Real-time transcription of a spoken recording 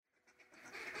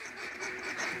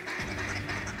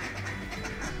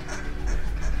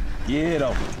Get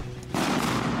 'em.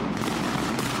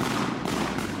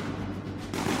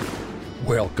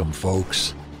 Welcome,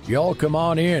 folks. Y'all come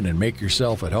on in and make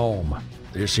yourself at home.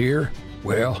 This here,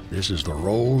 well, this is the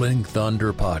Rolling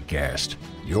Thunder Podcast,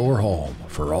 your home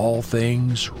for all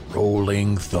things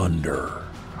Rolling Thunder.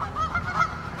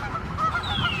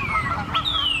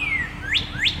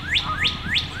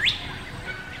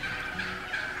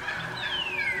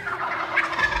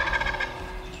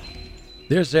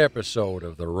 This episode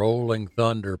of the Rolling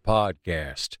Thunder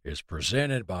Podcast is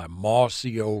presented by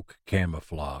Mossy Oak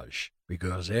Camouflage,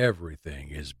 because everything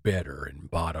is better in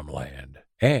Bottomland,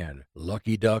 and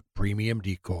Lucky Duck Premium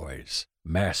Decoys,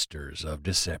 masters of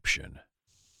deception.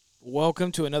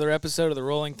 Welcome to another episode of the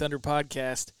Rolling Thunder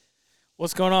Podcast.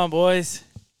 What's going on, boys?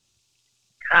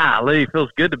 Golly, feels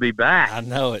good to be back. I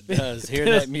know it does.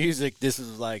 Hearing that music, this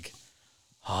is like,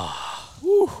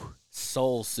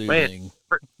 soul soothing.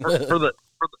 Man,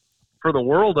 for the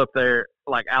world up there,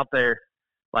 like out there,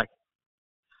 like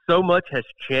so much has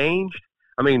changed.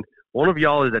 I mean, one of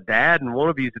y'all is a dad, and one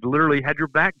of you's literally had your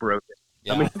back broken.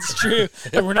 Yeah, I mean, It's true,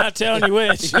 and we're not telling you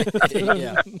which.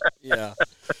 yeah.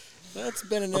 That's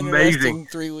been an Amazing. Interesting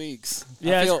 3 weeks.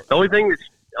 Yeah, the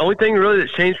only thing really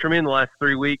that's changed for me in the last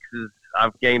 3 weeks is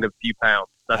I've gained a few pounds.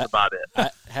 That's about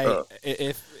it. Hey,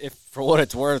 if for what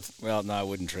it's worth, well, no, I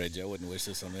wouldn't trade you. I wouldn't wish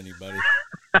this on anybody.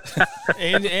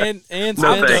 and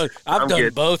No, Spence, thanks. I've I'm done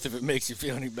good. both. If it makes you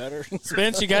feel any better.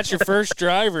 Spence, you got your first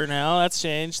driver now. That's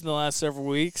changed in the last several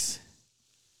weeks.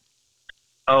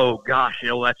 Oh gosh,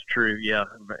 that's true. Yeah,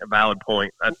 a valid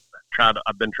point. I've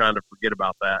been trying to forget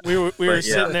about that. We were But,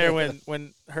 yeah. sitting there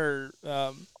when her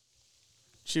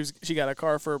she got a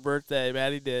car for her birthday.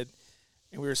 Maddie did.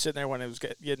 And we were sitting there when it was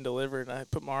getting delivered, and I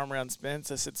put my arm around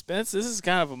Spence. I said, Spence, this is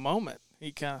kind of a moment.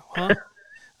 He kind of, huh?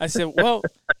 I said, well,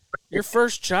 your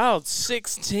first child's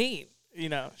 16. You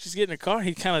know, she's getting a car.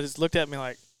 He kind of just looked at me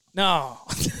like, no.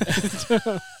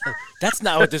 That's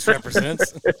not what this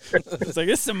represents. It's like,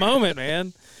 it's a moment,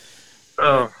 man.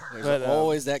 Oh, There's But,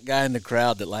 always that guy in the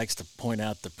crowd that likes to point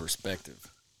out the perspective.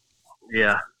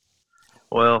 yeah.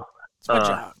 Well, It's my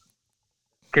job.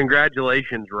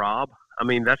 congratulations, Rob. I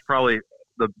mean, that's probably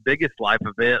the biggest life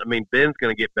event. I mean, Ben's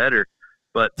going to get better,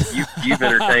 but you've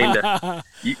entertained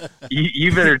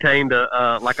you've entertained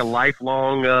like a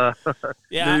lifelong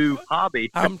Yeah, new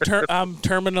hobby. I'm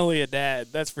terminally a dad.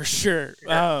 That's for sure.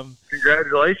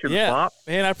 Congratulations, Yeah, Pop.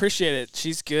 man, I appreciate it.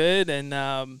 She's good and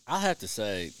I'll have to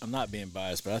say, I'm not being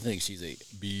biased, but I think she's a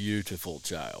beautiful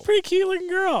child. pretty cute looking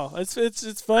girl. It's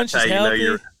fun. She's That's how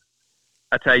healthy.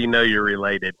 That's how you know you're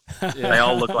related. They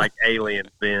all look like aliens,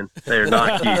 Ben. They're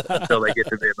not cute until they get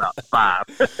to be about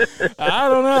 5. I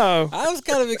don't know. I was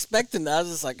kind of expecting that. I was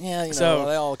just like, yeah, So-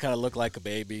 they all kind of look like a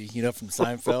baby, from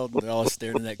Seinfeld. They're all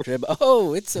staring in that crib.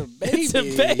 Oh, it's a baby. It's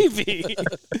a baby.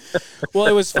 Well,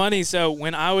 it was funny. So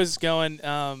when I was going,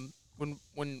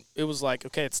 when it was like,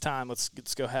 okay, it's time. Let's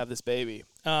go have this baby.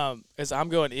 As I'm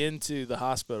going into the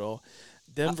hospital,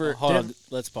 Denver. Hold on.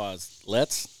 Let's pause.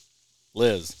 Liz.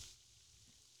 Liz.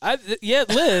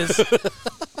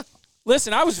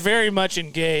 Listen, I was very much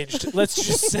engaged. Let's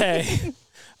just say,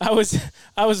 I was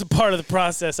a part of the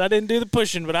process. I didn't do the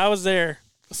pushing, but I was there.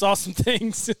 I saw some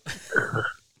things.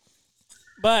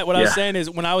 But what I was saying is,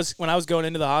 when I was going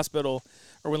into the hospital,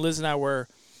 or when Liz and I were,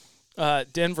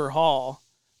 Denver Hall,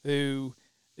 who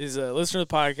is a listener to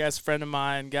the podcast, a friend of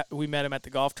mine, we met him at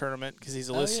the golf tournament because he's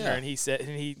a listener, yeah.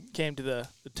 and he came to the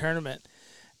tournament,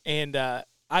 and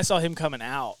I saw him coming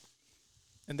out.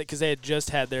 And because they had just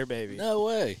had their baby, No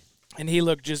way. and he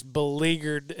looked just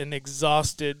beleaguered and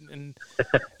exhausted, and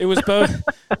it was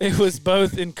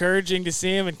both encouraging to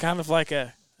see him and kind of like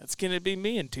that's gonna be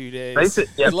me in 2 days.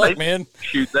 Good luck, man.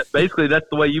 Shoot, basically that's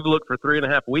the way you've looked for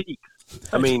 3.5 weeks.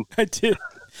 I mean, I did.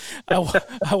 I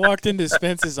walked into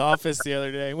Spence's office the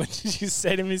other day. What did you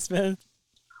say to me, Spence?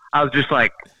 I was just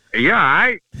like, "Are you all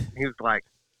right?" He was like,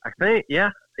 "I think,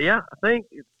 yeah, I think."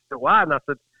 So why? And I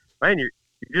said, "Man,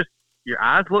 your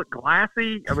eyes look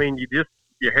glassy. I mean,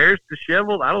 your hair's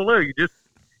disheveled. I don't know. You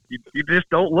just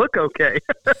don't look okay."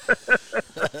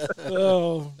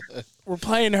 Oh, we're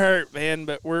playing hurt, man,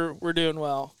 but we're doing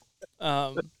well.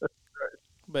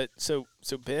 But so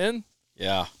Ben,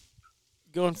 Yeah.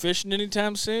 going fishing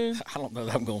anytime soon? I don't know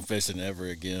that I'm going fishing ever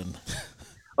again.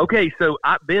 Okay, so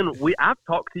I've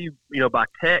talked to you, by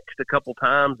text a couple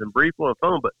times and briefly on the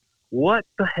phone, but what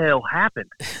the hell happened?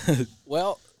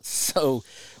 Well, so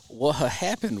what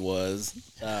happened was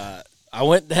I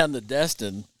went down to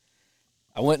Destin.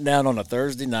 I went down on a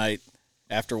Thursday night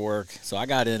after work, so I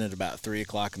got in at about 3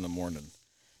 o'clock in the morning.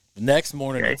 The next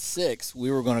morning at 6, we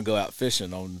were going to go out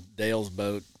fishing on Dale's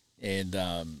boat and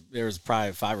there was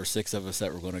probably 5 or 6 of us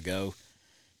that were going to go,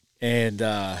 and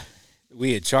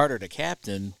we had chartered a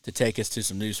captain to take us to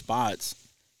some new spots,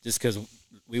 just because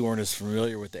we weren't as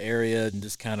familiar with the area, and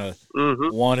just kind of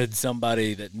wanted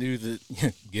somebody that knew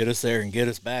that get us there and get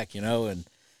us back, and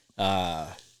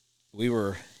we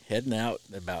were heading out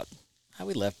about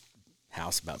we left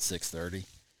house about 6:30,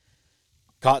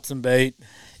 caught some bait,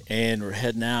 and we're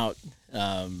heading out,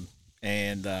 and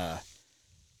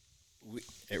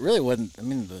it really wasn't,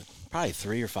 probably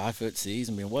 3 or 5 foot seas.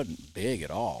 It wasn't big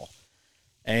at all.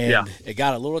 And it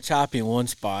got a little choppy in one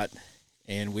spot,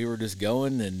 and we were just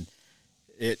going, and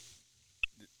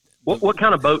What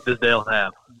kind of boat does Dale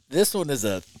have? This one is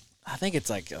I think it's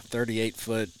like a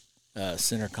 38-foot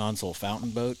center console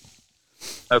fountain boat.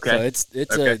 Okay. So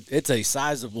it's a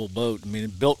sizable boat.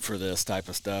 Built for this type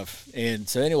of stuff. And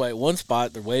so anyway, one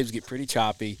spot the waves get pretty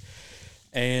choppy,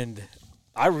 and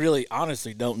I really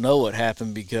honestly don't know what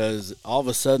happened, because all of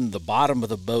a sudden the bottom of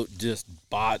the boat just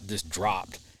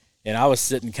dropped, and I was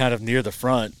sitting kind of near the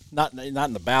front, not in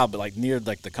the bow, but like near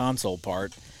like the console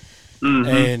part.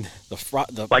 And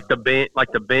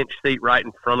the bench seat right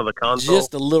in front of the console,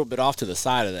 just a little bit off to the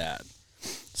side of that.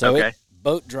 So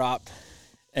boat dropped,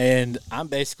 and I'm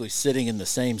basically sitting in the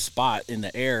same spot in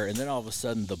the air, and then all of a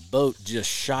sudden the boat just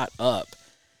shot up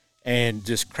and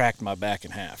just cracked my back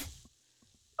in half.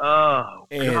 Oh,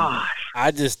 and gosh!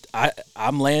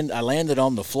 I landed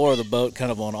on the floor of the boat,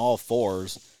 kind of on all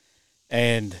fours,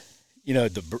 and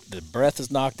the breath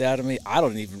is knocked out of me. I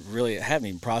haven't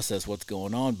even processed what's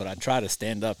going on, but I try to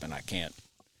stand up and I can't.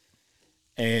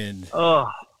 And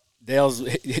Dale's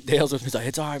with me. He's like,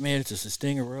 "It's all right, man. It's just a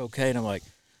stinger. We're okay." And I'm like,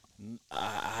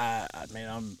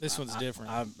 This one's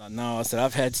different. No, I said,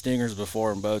 I've had stingers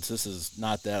before in boats. This is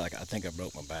not that. Like, I think I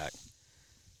broke my back.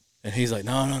 And he's like,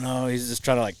 no. He's just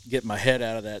trying to like get my head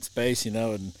out of that space, And I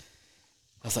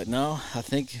was like, no, I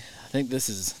think this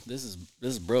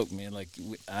is broke, man. Like,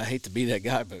 I hate to be that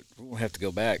guy, but we're gonna have to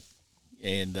go back.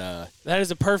 And that is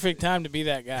a perfect time to be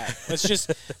that guy. Let's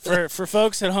just for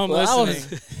folks at home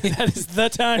listening. That is the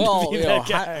time to be that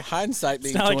guy. Hindsight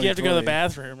being, it's not like you have to go to the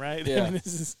bathroom, right? Yeah. This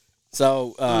is...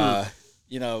 So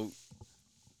we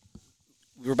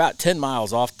were about 10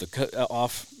 miles off 5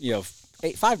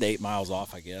 to 8 miles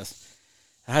off, I guess.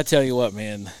 And I tell you what,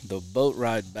 man, the boat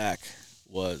ride back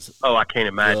was I can't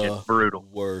imagine, brutal,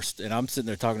 worst. And I'm sitting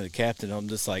there talking to the captain. And I'm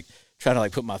just like trying to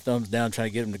like put my thumbs down, trying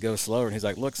to get him to go slower. And he's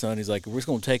like, "Look, son," he's like, "we're just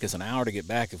going to take us an hour to get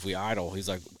back if we idle." He's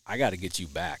like, "I got to get you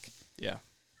back." Yeah.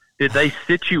 Did they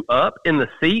sit you up in the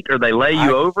seat, or they lay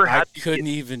you over? I couldn't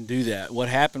even do that. What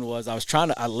happened was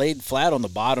I laid flat on the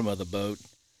bottom of the boat,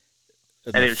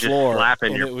 and it was floor, just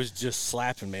slapping it was just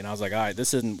slapping me. And I was like, all right,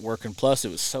 this isn't working. Plus, it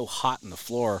was so hot in the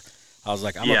floor. I was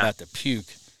like, I'm about to puke.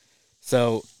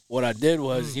 So what I did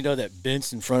was, that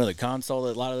bench in front of the console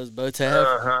that a lot of those boats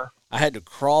have? I had to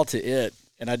crawl to it,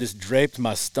 and I just draped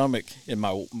my stomach in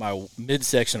my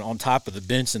midsection on top of the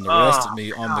bench, and the rest of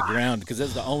me on the ground, because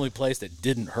that's the only place that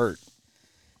didn't hurt.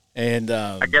 And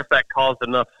I guess that caused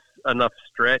enough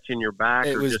stretch in your back.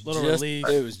 It was little relief.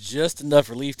 It was just enough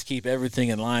relief to keep everything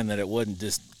in line, that it wasn't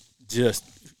just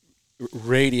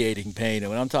radiating pain. And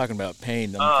when I'm talking about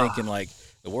pain, I'm thinking like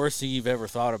the worst thing you've ever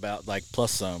thought about, like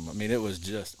plus some. It was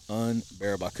just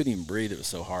unbearable. I couldn't even breathe. It was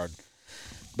so hard.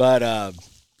 But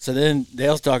so then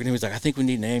Dale's talking to me. He's like, "I think we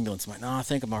need an ambulance." I'm like, "No, I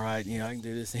think I'm all right. I can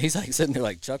do this." And he's like sitting there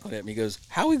like chuckling at me. He goes,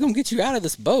 "How are we going to get you out of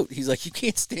this boat?" He's like, "You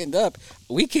can't stand up.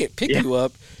 We can't pick you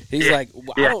up." He's like,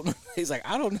 "I don't." He's like,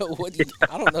 "I don't know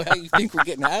I don't know how you think we're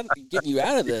getting you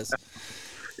out of this."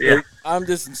 Yeah. I'm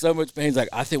just in so much pain. He's like,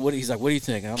 he's like, "What do you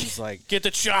think?" And I'm just like, "Get the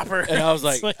chopper." And I was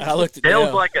like, I looked at Dale's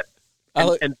Dale. like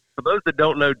and for those that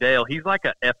don't know Dale, he's like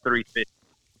a F-350.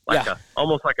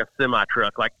 Almost like a semi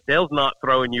truck. Like, Dale's not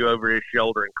throwing you over his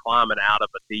shoulder and climbing out of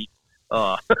a deep.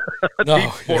 No,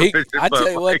 I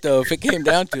tell you what though, if it came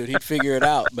down to it, he'd figure it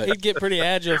out. But he'd get pretty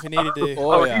agile if he needed to.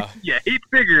 Oh yeah, he'd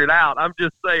figure it out. I'm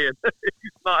just saying,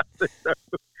 he's not.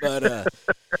 But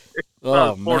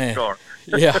oh man, car.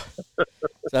 Yeah.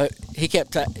 So he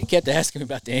kept asking me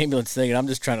about the ambulance thing, and I'm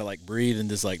just trying to like breathe and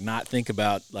just like not think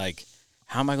about like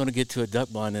how am I going to get to a duck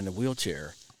blind in a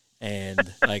wheelchair. And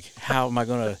like, how am I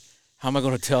gonna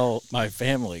tell my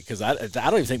family? Because I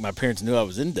don't even think my parents knew I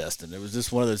was in Destin. It was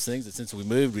just one of those things that since we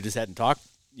moved, we just hadn't talked,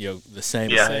 the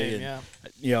same way.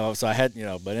 And, so I had,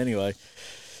 but anyway,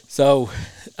 so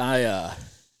I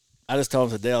just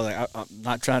told him to Dale, like, I'm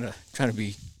not trying to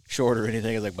be short or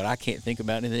anything. I was like, but I can't think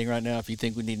about anything right now. If you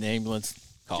think we need an ambulance,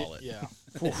 call it. Yeah.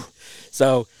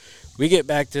 So we get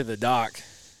back to the dock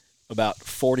about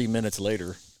 40 minutes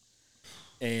later,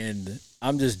 and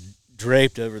I'm just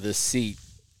draped over this seat,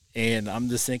 And I'm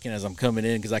just thinking as I'm coming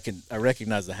in, because I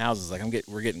recognize the houses. Like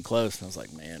we're getting close, and I was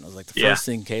like, man, the first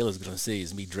thing Kayla's gonna see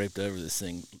is me draped over this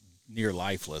thing, near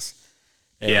lifeless,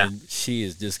 and she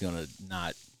is just gonna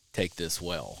not take this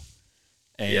well.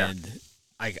 And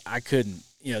I couldn't,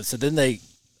 So then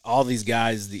all these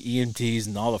guys, the EMTs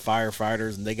and all the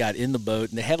firefighters, and they got in the boat,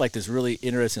 and they had like this really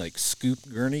interesting like scoop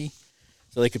gurney,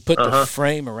 so they could put the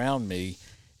frame around me,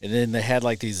 and then they had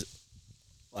like these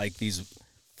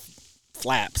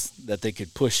flaps that they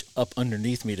could push up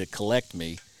underneath me to collect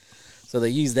me. So they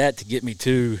used that to get me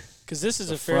to. Because this is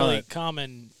a fairly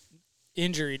common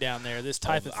injury down there. This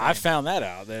type of thing. I found that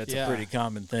out. That it's a pretty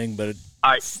common thing. But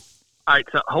all right.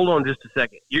 So hold on just a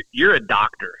second. You're a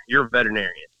doctor. You're a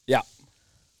veterinarian. Yeah.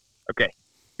 Okay.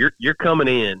 You're coming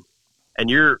in,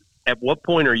 and at what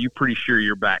point are you pretty sure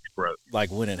your back's broke?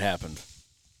 Like when it happened.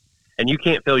 And you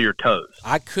can't feel your toes.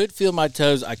 I could feel my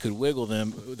toes. I could wiggle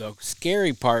them. The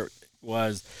scary part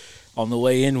was on the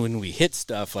way in when we hit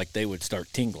stuff, like they would start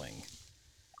tingling.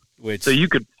 So you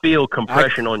could feel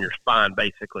compression on your spine,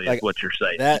 basically, is what you're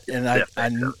saying. I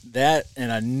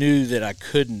knew that I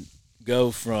couldn't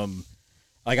go from,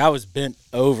 like I was bent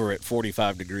over at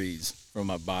 45 degrees from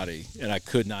my body, and I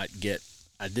could not get.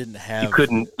 I didn't have.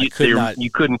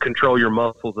 You couldn't control your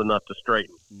muscles enough to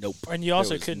straighten. Nope. And you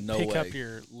also couldn't pick up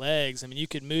your legs. I mean, you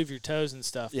could move your toes and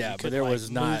stuff. Yeah, but there was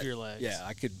not. Move your legs. Yeah,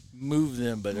 I could move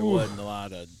them, but there wasn't a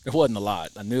lot. There wasn't a lot.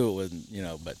 I knew it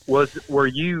wasn't. But were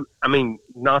you? I mean,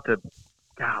 not to.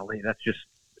 Golly, that just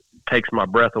takes my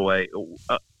breath away.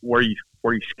 Were you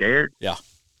scared? Yeah.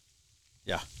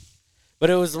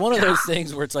 But it was one of those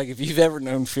things where it's like if you've ever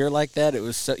known fear like that, it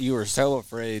was you were so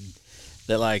afraid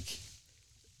that like.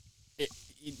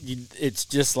 It's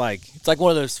just like it's like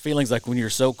one of those feelings like when you're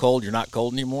so cold you're not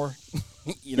cold anymore.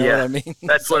 You know what I mean?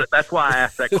 That's why I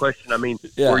asked that question. I mean,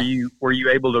 were you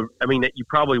able to? I mean, you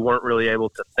probably weren't really able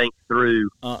to think through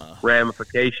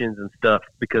ramifications and stuff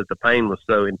because the pain was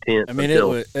so intense. I mean, it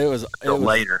was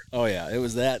later. Oh yeah, it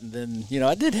was that, and then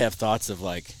I did have thoughts of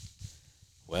like,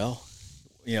 well,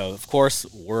 of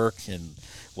course, work and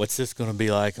what's this going to be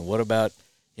like, and what about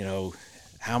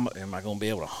how am I going to be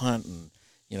able to hunt and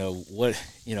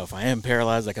if I am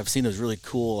paralyzed, like I've seen those really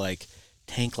cool, like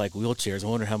tank like wheelchairs. I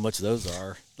wonder how much those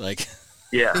are. Like,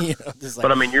 yeah.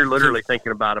 But I mean, you're literally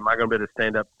thinking about, am I going to be able to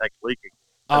stand up and take a leak?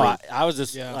 I was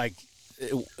just like,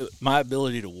 my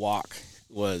ability to walk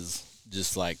was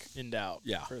just like in doubt.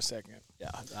 Yeah. For a second.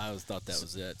 Yeah. I always thought that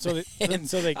was it. So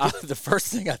the first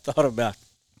thing I thought about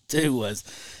too was,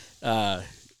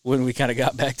 when we kind of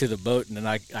got back to the boat, and then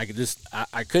I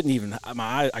couldn't even open my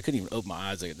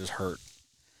eyes. Like it just hurt.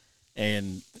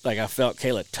 And like I felt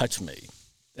Kayla touch me,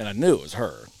 and I knew it was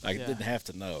her. I didn't have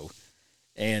to know.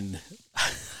 And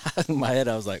in my head,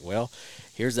 I was like, "Well,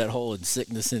 here's that whole in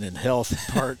sickness and in health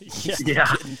part,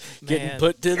 getting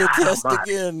put to the test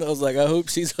again." I was like, "I hope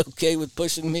she's okay with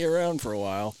pushing me around for a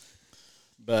while."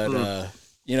 But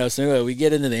so anyway, we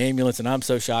get into the ambulance, and I'm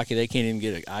so shocky they can't even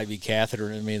get an IV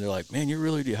catheter in me. And they're like, "Man, you're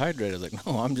really dehydrated." I was like,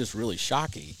 "No, I'm just really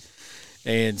shocky."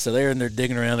 And so they're in there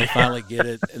digging around. They finally get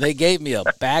it. They gave me a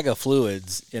bag of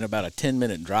fluids in about a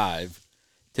 10-minute drive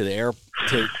to the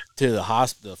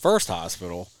first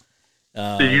hospital.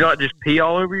 Did you not just pee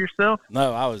all over yourself?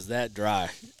 No, I was that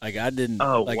dry. Like I didn't.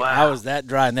 Oh, wow. I was that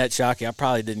dry and that shocky. I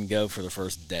probably didn't go for the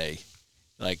first day.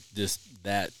 Like just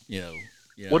that,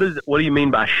 What do you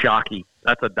mean by shocky?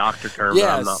 That's a doctor term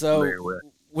that I'm not familiar with.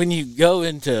 When you go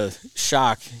into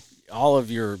shock, all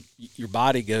of your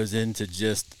body goes into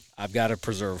just. I've got to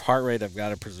preserve heart rate. I've got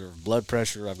to preserve blood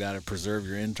pressure. I've got to preserve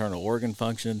your internal organ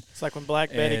function. It's like when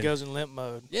Black Betty goes in limp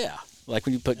mode. Yeah, like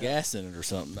when you put gas in it or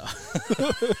something.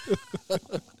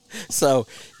 So,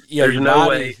 there's no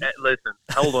way. Listen,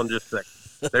 hold on just a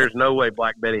second. There's no way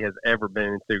Black Betty has ever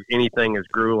been into anything as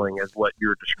grueling as what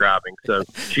you're describing. So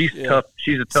she's tough.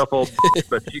 She's a tough old,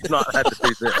 but she's not had to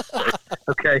do this.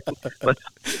 Okay,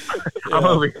 I'm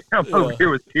over here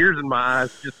with tears in my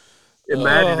eyes, just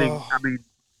imagining. I mean.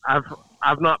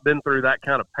 I've not been through that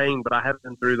kind of pain, but I have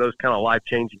been through those kind of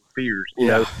life-changing fears,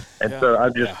 know. And so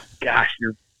I'm just, gosh,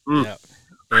 you're.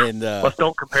 And let's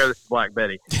don't compare this to Black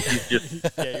Betty. She's just.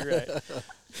 Yeah, you're right.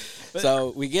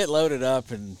 So we get loaded up,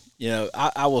 and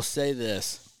I will say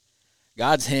this: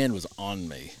 God's hand was on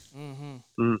me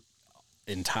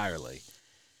entirely,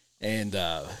 and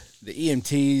the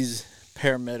EMTs,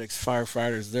 paramedics,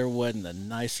 firefighters. There wasn't a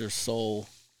nicer soul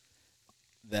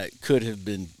that could have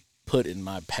been put in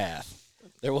my path.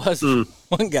 There was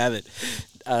one guy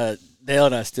that Dale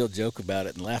and I still joke about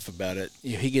it and laugh about it.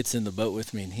 He gets in the boat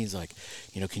with me and he's like,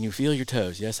 can you feel your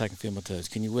toes? Yes, I can feel my toes.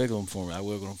 Can you wiggle them for me? I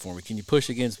wiggle them for me. Can you push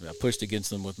against me? I pushed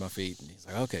against them with my feet. And he's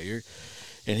like, okay,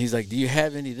 And he's like, do you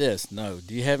have any of this? No.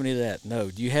 Do you have any of that? No.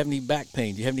 Do you have any back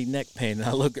pain? Do you have any neck pain? And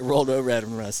I rolled over at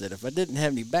him and I said, if I didn't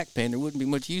have any back pain, there wouldn't be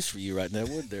much use for you right now,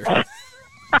 would there?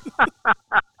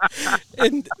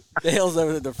 And Dale's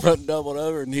over at the front, doubled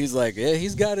over, and he's like, yeah,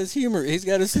 he's got his humor. He's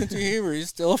got his sense of humor. He's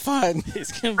still fine.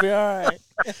 He's going to be all right.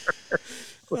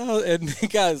 Well, and the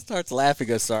guy starts laughing.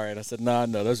 Goes, sorry. And I said, no,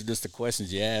 those are just the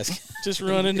questions you ask. Just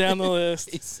running down the list.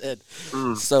 He said,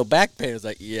 so back pain? I was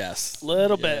like, yes.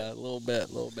 Little bit. A little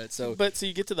bit. So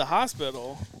you get to the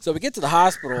hospital. So we get to the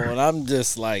hospital, and I'm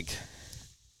just, like,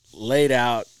 laid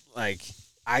out. Like,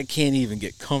 I can't even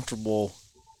get comfortable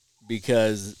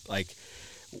because, like,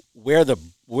 where the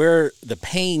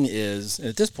pain is, and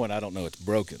at this point I don't know it's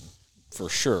broken for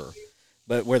sure.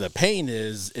 But where the pain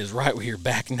is right where your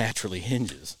back naturally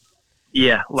hinges.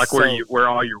 Yeah, like where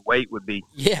all your weight would be.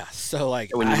 Yeah, so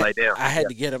like when you lay down. I had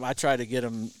to get him. I tried to get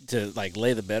him to like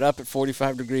lay the bed up at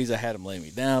 45 degrees. I had him lay me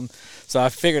down. So I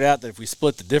figured out that if we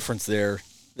split the difference there,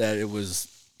 that it was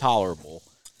tolerable.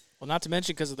 Well, not to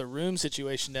mention because of the room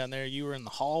situation down there, you were in the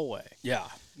hallway. Yeah,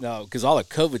 no, because all the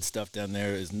COVID stuff down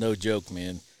there is no joke,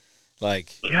 man.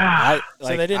 Like, so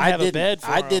they didn't have a bed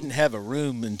for I him. didn't have a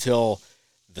room until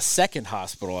the second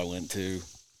hospital I went to,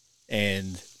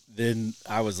 and then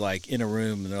I was like in a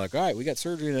room, and they're like, all right, we got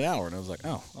surgery in an hour. And I was like,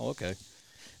 oh okay.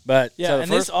 But yeah, so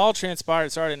and this all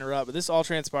transpired, sorry to interrupt, but this all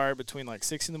transpired between like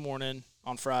 6 in the morning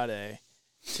on Friday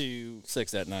to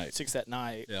 6 that night. 6 that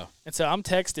night. Yeah. And so I'm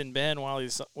texting Ben while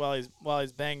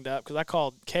he's banged up, because I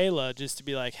called Kayla just to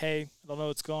be like, hey, I don't know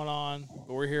what's going on,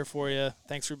 but we're here for you.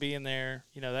 Thanks for being there.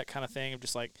 You know, that kind of thing. I'm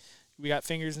just like, we got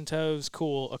fingers and toes.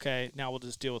 Cool. Okay. Now we'll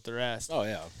just deal with the rest. Oh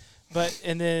yeah. But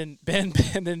and then Ben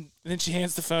then she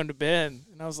hands the phone to Ben,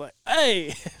 and I was like, hey,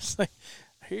 it's like,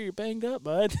 I hear you're banged up,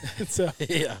 bud. So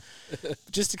yeah.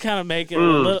 just to kind of make it a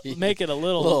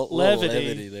little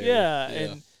levity there.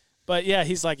 Yeah. But yeah,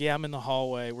 he's like, yeah, I'm in the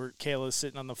hallway where Kayla's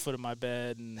sitting on the foot of my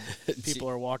bed, and people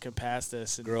are walking past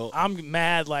us, and I'm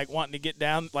mad, like wanting to get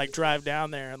down, like drive down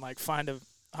there and like find a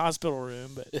hospital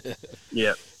room, but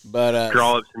yeah. But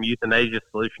draw up some euthanasia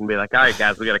solution. Be like, all right,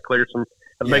 guys, we got to clear some,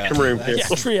 make some room here.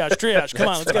 Yeah, triage. Come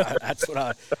on, let's go. That's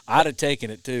what I'd have taken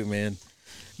it too, man.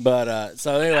 But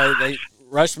so anyway, they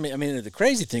rushed me. I mean, the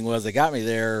crazy thing was they got me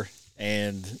there,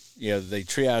 and they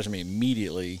triaged me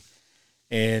immediately,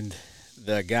 and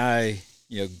the guy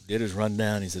did his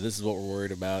rundown. He said, "This is what we're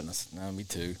worried about," and I said, "No, me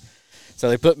too." So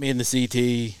they put me in the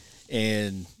CT,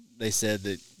 and they said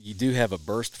that you do have a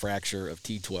burst fracture of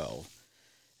T12,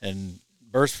 and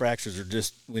burst fractures are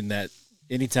just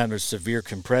anytime there's severe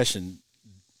compression,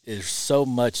 there's so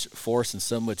much force and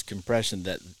so much compression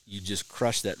that you just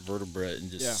crush that vertebra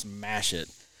and just smash it.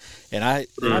 And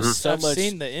there's so much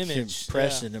seen the image.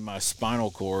 compression in my spinal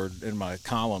cord, in my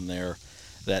column there,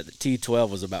 that T12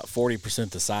 was about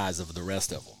 40% the size of the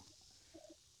rest of them,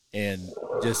 and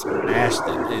just smashed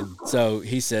it. And so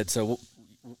he said, the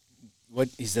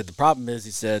problem is,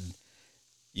 he said,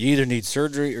 you either need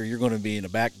surgery or you're going to be in a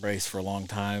back brace for a long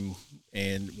time,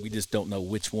 and we just don't know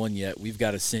which one yet. We've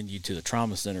got to send you to the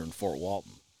trauma center in Fort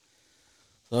Walton.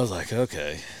 So I was like,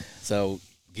 okay. So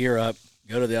gear up,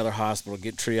 go to the other hospital,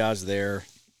 get triaged there.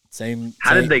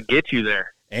 How did they get you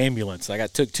there? Ambulance. I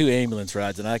took 2 ambulance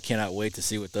rides, and I cannot wait to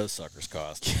see what those suckers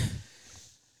cost.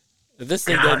 This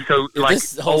thing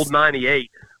old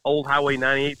 98, old Highway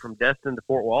 98 from Destin to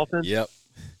Fort Walton? Yep.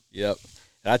 And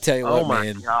I tell you what,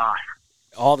 man. Oh, my gosh.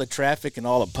 All the traffic and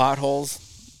all the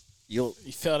potholes, you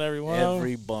felt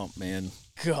every bump, man.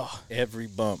 God. Every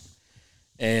bump.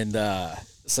 And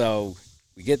so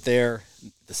we get there,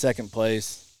 the second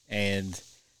place, and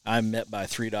I'm met by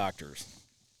 3 doctors,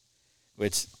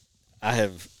 which I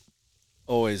have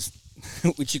always,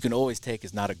 which you can always take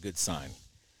as not a good sign.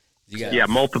 You got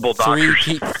multiple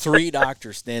doctors. 3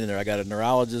 doctors standing there. I got a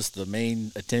neurologist, the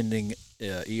main attending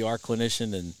ER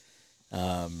clinician, and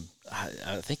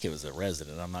I think it was a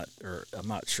resident. I'm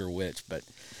not sure which, but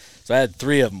so I had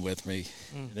 3 of them with me.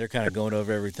 And they're kind of going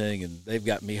over everything, and they've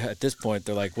got me at this point.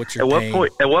 They're like, "What's your pain?"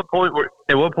 At what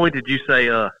point did you say,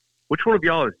 "Which one of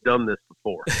y'all has done this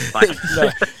before?" Like, no,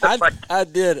 I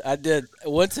did.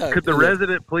 Once could the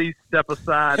resident please step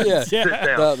aside and sit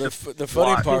down? The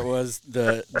funny part was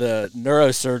the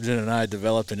neurosurgeon and I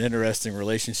developed an interesting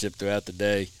relationship throughout the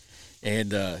day,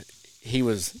 and he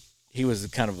was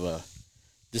kind of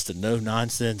just a no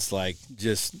nonsense, like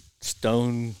just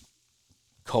stone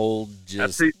cold.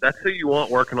 Just that's who you want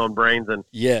working on brains and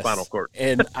spinal cord.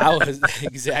 And I was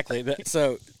exactly that.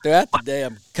 So throughout the day,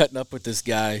 I'm cutting up with this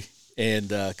guy.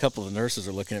 And a couple of the nurses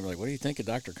are looking at me like, "What do you think of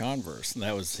Dr. Converse?" And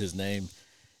that was his name.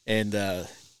 And I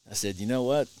said, "You know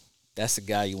what? That's the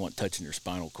guy you want touching your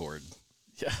spinal cord."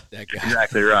 Yeah. that guy.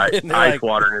 Exactly right. And they're Ice like-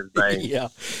 water in his veins. Yeah.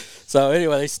 So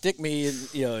anyway, they stick me in,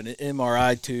 an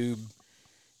MRI tube,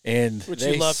 and Which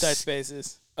they you love tight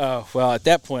spaces. Oh, well, at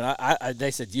that point, they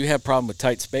said, do you have a problem with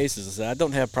tight spaces? I said, I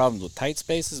don't have problems with tight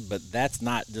spaces, but that's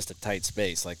not just a tight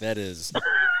space. Like, that is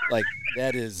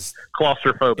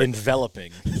Claustrophobic.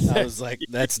 enveloping. I was like,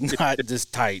 that's not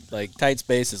just tight. Like, tight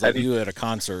spaces, like you at a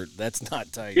concert, that's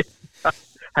not tight.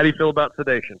 How do you feel about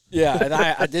sedation? Yeah, and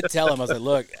I did tell him, I was like,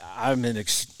 look, I'm in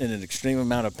an extreme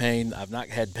amount of pain. I've not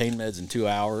had pain meds in 2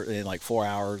 hours, in like 4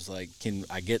 hours. Like, can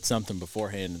I get something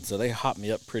beforehand? And so they hopped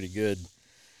me up pretty good.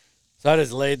 So I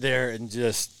just laid there and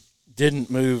just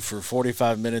didn't move for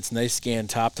 45 minutes, and they scanned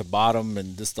top to bottom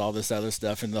and just all this other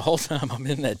stuff. And the whole time I'm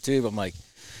in that tube, I'm like,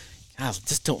 God,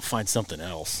 just don't find something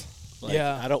else. Like,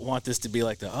 Yeah. I don't want this to be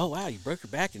like oh, wow, you broke your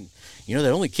back, and, the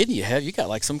only kidney you have, you got,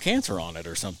 like, some cancer on it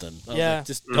or something. I was Yeah. like,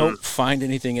 just don't find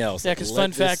anything else. Yeah, Like, because let fun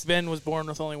this- fact, Ben was born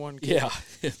with only one kid. Yeah.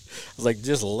 I was like,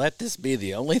 just let this be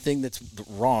the only thing that's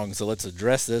wrong, so let's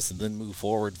address this and then move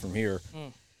forward from here.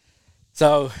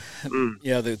 So,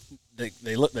 they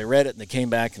read it, and they came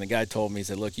back, and the guy told me, he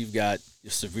said, look, you've got a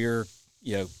severe,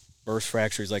 burst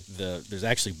fracture. He's like, there's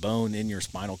actually bone in your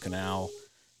spinal canal.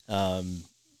 He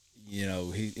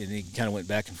kind of went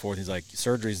back and forth. He's like,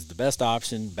 surgery is the best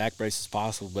option, back brace is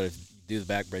possible, but if you do the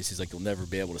back brace, he's like, you'll never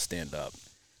be able to stand up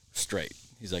straight.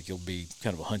 He's like, you'll be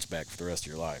kind of a hunchback for the rest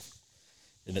of your life.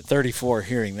 And at 34,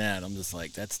 hearing that, I'm just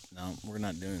like, no, we're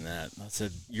not doing that. And I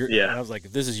said, I was like,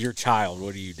 if this is your child,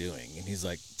 what are you doing? And he's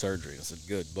like, surgery. I said,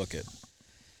 good, book it.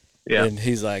 Yeah. And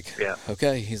he's like, Yeah.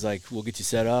 okay. He's like, we'll get you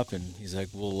set up, and he's like,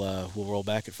 we'll roll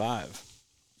back at 5.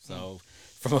 So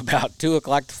from about 2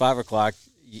 o'clock to 5 o'clock,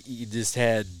 you just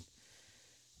had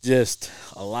just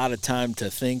a lot of time to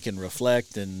think and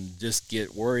reflect and just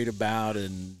get worried about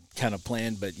and kind of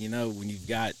plan. But when you've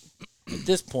got, at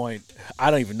this point,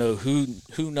 I don't even know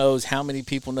who knows how many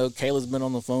people know. Kayla's been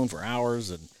on the phone for hours,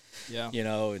 and Yeah.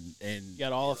 and You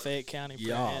got all of Fayette County praying.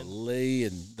 golly.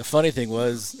 And the funny thing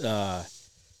was, I've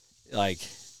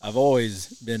always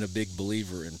been a big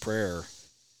believer in prayer,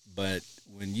 but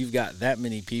when you've got that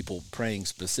many people praying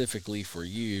specifically for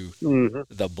you,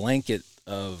 the blanket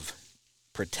of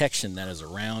protection that is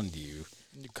around you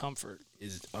Your comfort.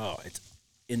 is it's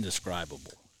indescribable.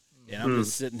 And I'm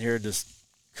just sitting here just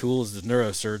cool as the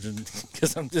neurosurgeon,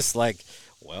 because I'm just like,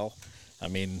 well, I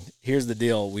mean, here's the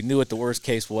deal. We knew what the worst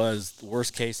case was. The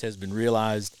worst case has been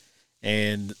realized,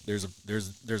 and there's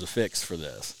a fix for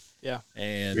this. Yeah.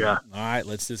 And all right,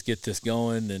 let's just get this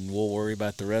going, and we'll worry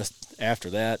about the rest after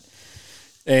that.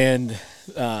 And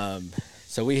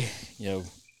so we,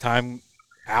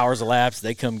 hours elapsed.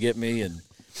 They come get me, and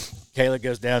Kayla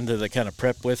goes down to the kind of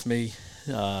prep with me,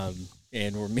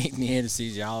 and we're meeting the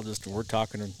anesthesiologist, and we're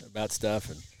talking about stuff,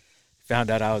 and found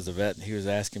out I was a vet, and he was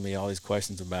asking me all these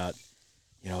questions about,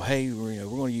 hey, we're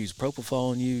going to use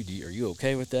propofol on you. Are you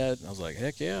okay with that? And I was like,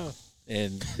 heck yeah.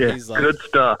 And he's like, good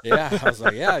stuff. yeah. I was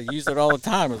like, yeah, I use it all the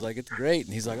time. I was like, it's great.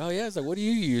 And he's like, oh yeah. I was like, what do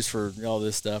you use for all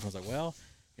this stuff? I was like, well,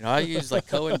 I use like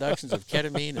co-inductions of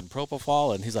ketamine and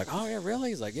propofol. And he's like, oh yeah, really?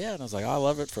 He's like, yeah. And I was like, oh, I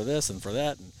love it for this and for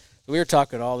that. And we were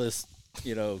talking all this,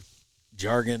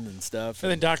 jargon and stuff.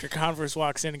 And then Dr. Converse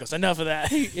walks in and goes, enough of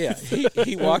that. Yeah,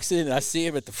 he walks in, and I see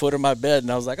him at the foot of my bed,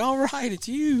 and I was like, all right, it's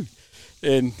you.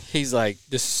 And he's like,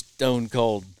 just stone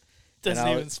cold. Doesn't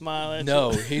even smile at you. No,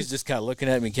 he's just kind of looking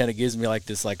at me and kind of gives me like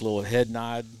this like little head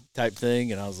nod type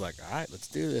thing. And I was like, all right, let's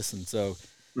do this. And so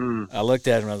I looked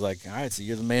at him, and I was like, all right, so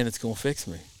you're the man that's going to fix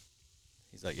me.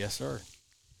 He's like, yes, sir.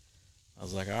 I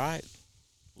was like, all right,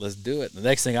 let's do it. The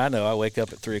next thing I know, I wake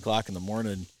up at 3 o'clock in the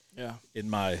morning in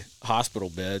my hospital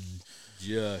bed,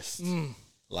 just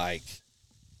like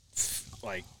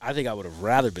I think I would have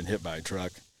rather been hit by a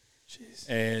truck. Jeez.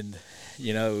 And,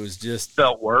 it was just.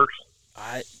 Felt worse.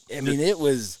 I mean, it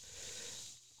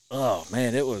was, oh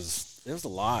man, it was a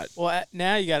lot. Well,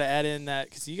 now you got to add in that,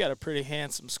 because you got a pretty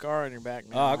handsome scar on your back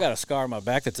now. Oh, I got a scar on my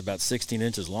back that's about 16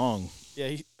 inches long.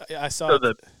 Yeah, I saw So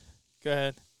it. Go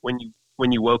ahead. when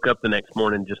you woke up the next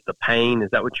morning, just the pain, is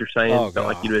that what you're saying? Oh, Felt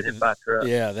like you'd been hit by a truck.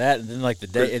 Yeah, that, and then like the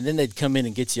day, and then they'd come in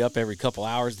and get you up every couple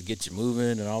hours to get you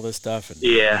moving and all this stuff. And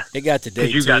Yeah. it got to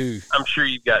day 'Cause you 2. I'm sure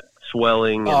you've got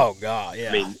swelling. And, Oh God, yeah.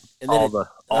 I mean, and then all the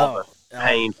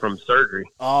pain from surgery.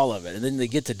 all of it. And then they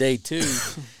get to day 2,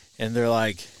 and they're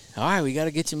like, all right, we got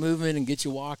to get you moving and get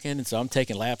you walking. And so I'm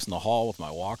taking laps in the hall with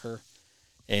my walker,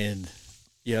 and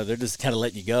they're just kind of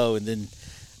letting you go. And then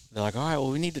they're like, all right, well,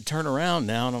 we need to turn around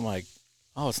now. And I'm like,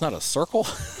 oh, it's not a circle?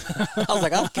 I was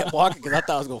like, I kept walking because I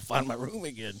thought I was going to find my room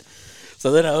again.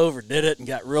 So then I overdid it and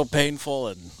got real painful,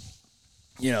 and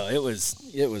it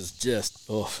was just,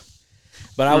 oof.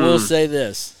 But I will say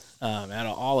this, out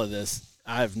of all of this,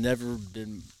 I've never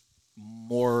been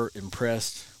more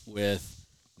impressed with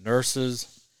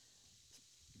nurses,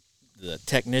 the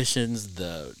technicians,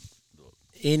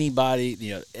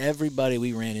 anybody, everybody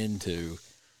we ran into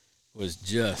was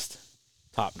just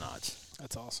top notch.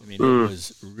 That's awesome. I mean, it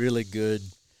was really good.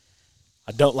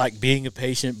 I don't like being a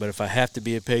patient, but if I have to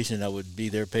be a patient, I would be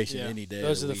their patient any day.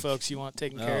 Those are the folks you want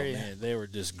taking care of you. Man, they were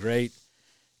just great.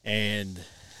 And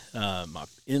my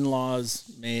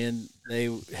in-laws, man, they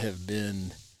have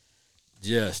been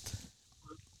just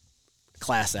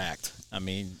class act. I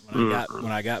mean, when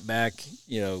I got back,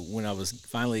 when I was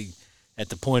finally at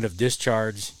the point of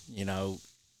discharge,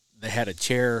 they had a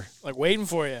chair. Like waiting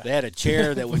for you. They had a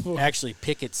chair that would actually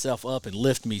pick itself up and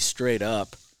lift me straight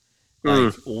up,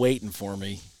 like waiting for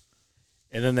me.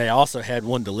 And then they also had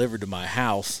one delivered to my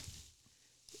house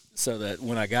so that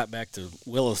when I got back to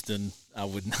Williston, I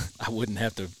wouldn't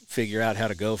have to figure out how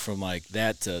to go from like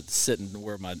that to sitting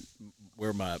where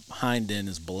my hind end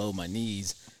is below my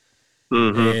knees.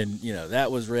 And,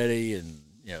 that was ready, and,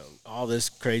 all this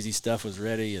crazy stuff was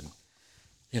ready, and,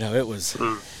 it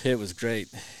was great.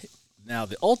 Now,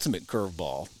 the ultimate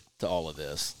curveball to all of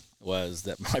this was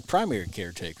that my primary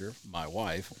caretaker, my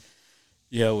wife,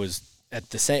 was at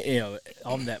the same,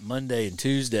 on that Monday and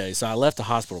Tuesday. So I left the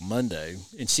hospital Monday,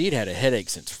 and she'd had a headache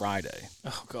since Friday.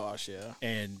 Oh, gosh, yeah.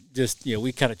 And just,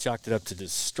 we kind of chalked it up to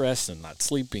just stress and not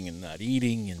sleeping and not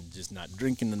eating and just not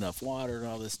drinking enough water and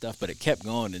all this stuff. But it kept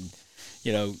going. And,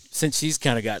 since she's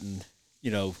kind of gotten,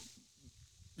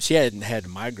 she hadn't had a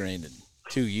migraine in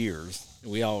 2 years.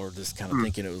 We all were just kind of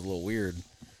thinking it was a little weird.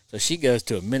 So she goes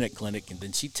to a minute clinic, and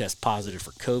then she tests positive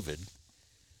for COVID.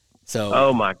 So,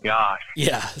 oh my gosh.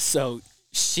 Yeah. So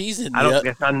she's in I don't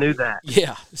guess I knew that.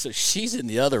 Yeah. So she's in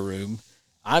the other room.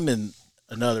 I'm in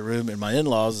another room, and my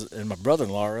in-laws and my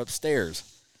brother-in-law are upstairs.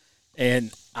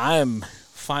 And I'm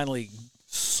finally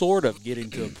sort of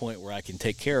getting to a point where I can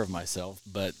take care of myself,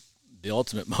 but the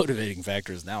ultimate motivating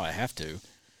factor is now I have to.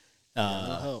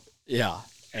 Yeah.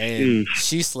 And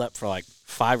she slept for like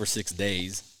 5 or 6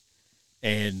 days.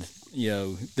 And,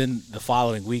 then the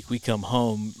following week we come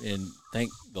home, and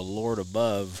thank the Lord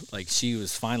above, like she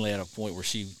was finally at a point where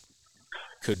she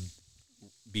could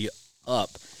be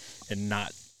up and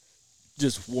not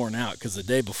just worn out. Because the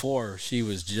day before she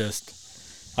was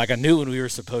just like, I knew when we were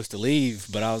supposed to leave,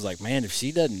 but I was like, man, if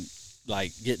she doesn't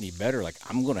like get any better, like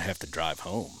I'm going to have to drive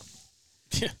home.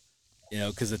 Yeah.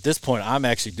 Because at this point I'm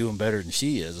actually doing better than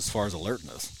she is as far as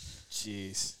alertness.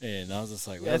 Jeez. And I was just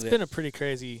like, well, it's been a pretty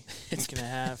crazy week and a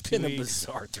half, it's 2 been weeks. a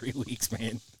bizarre 3 weeks,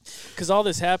 man. Because all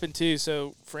this happened, too.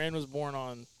 So Fran was born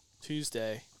on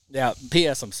Tuesday. Now,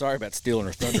 P.S., I'm sorry about stealing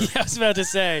her thunder. I was about to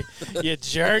say, you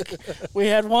jerk. We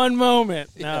had one moment.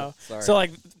 No. Yeah, sorry. So,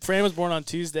 like, Fran was born on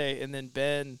Tuesday, and then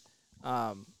Ben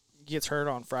gets hurt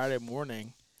on Friday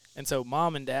morning. And so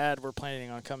Mom and Dad were planning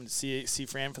on coming to see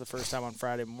Fran for the first time on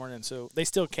Friday morning. So they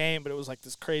still came, but it was like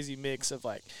this crazy mix of,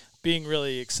 like, being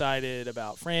really excited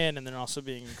about Fran and then also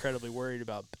being incredibly worried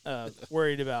about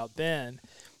Ben.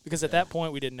 Because at that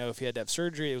point, we didn't know if he had to have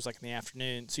surgery. It was like in the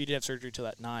afternoon, so he didn't have surgery till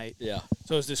that night. Yeah.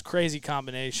 So it was this crazy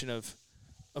combination of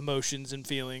emotions and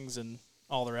feelings and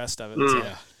all the rest of it. Mm.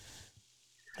 So,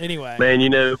 anyway, man,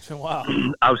 it's been wild.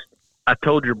 I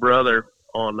told your brother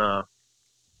on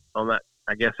that.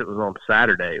 I guess it was on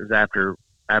Saturday. It was after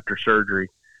surgery.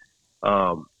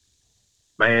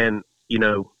 Man,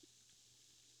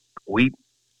 we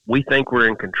think we're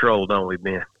in control, don't we,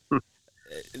 Ben?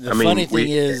 The funny thing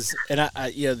is, and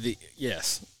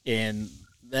yes, and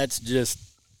that's just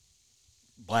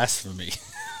blasphemy,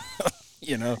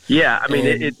 Yeah, I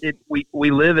mean,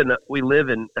 we live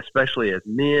in, especially as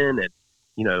men and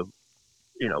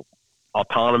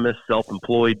autonomous,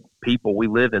 self-employed people. We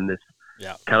live in this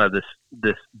kind of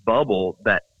this bubble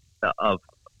that of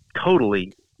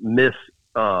totally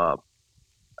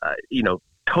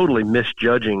totally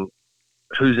misjudging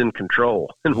who's in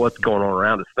control and what's going on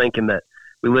around us, thinking that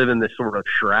we live in this sort of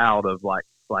shroud of like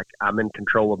I'm in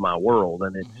control of my world,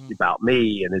 and it's about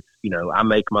me, and it's, I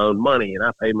make my own money and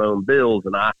I pay my own bills,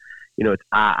 and it's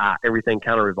everything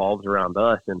kind of revolves around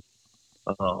us. And,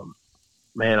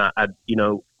 man,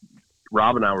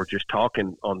 Rob and I were just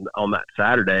talking on that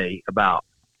Saturday about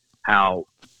how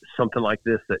something like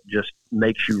this that just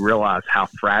makes you realize how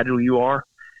fragile you are.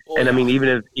 Oh, and I mean,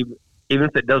 even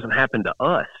if it doesn't happen to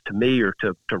us, to me or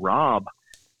to Rob,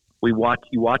 you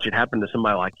watch it happen to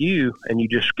somebody like you, and you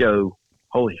just go,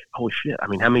 holy shit. I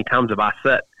mean, how many times have I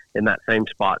sat in that same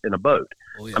spot in a boat?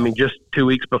 Oh, yeah. I mean, just 2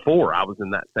 weeks before I was in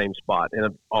that same spot in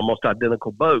an almost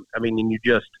identical boat. I mean, and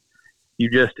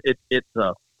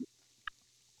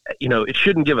it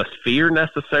shouldn't give us fear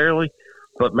necessarily,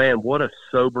 but man, what a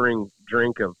sobering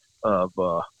drink of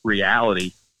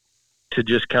reality to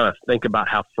just kind of think about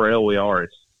how frail we are as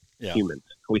humans.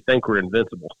 We think we're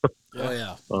invincible. Oh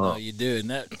yeah, no, you do, and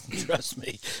that trust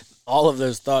me, all of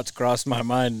those thoughts crossed my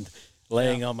mind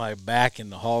laying on my back in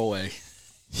the hallway.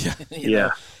 You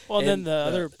know? Well, and then the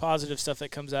other positive stuff that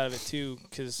comes out of it too,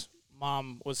 because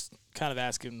Mom was kind of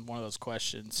asking one of those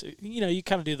questions. You know, you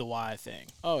kind of do the why thing.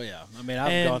 Oh yeah, I mean,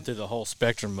 I've gone through the whole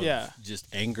spectrum of just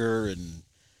anger and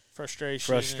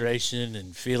frustration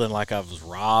and feeling like I was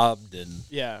robbed and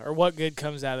or what good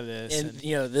comes out of this. And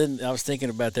you know, then I was thinking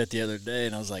about that the other day,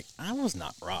 and I was like, I was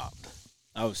not robbed.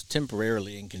 I was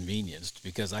temporarily inconvenienced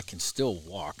because I can still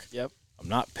walk. Yep. I'm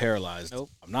not paralyzed. Nope.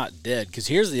 I'm not dead. Because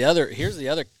here's the other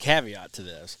caveat to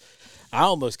this. I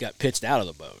almost got pitched out of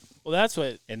the boat. Well, that's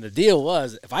what. And the deal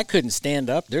was, if I couldn't stand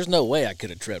up, there's no way I could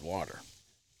have tread water.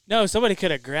 No, somebody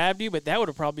could have grabbed you, but that would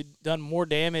have probably done more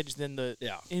damage than the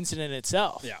incident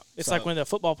itself. Yeah. It's like when the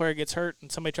football player gets hurt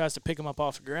and somebody tries to pick him up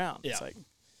off the ground. Yeah. It's like,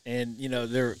 and, you know,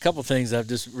 there are a couple things I'm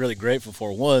just really grateful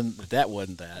for. One, that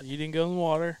wasn't that. You didn't go in the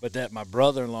water. But that my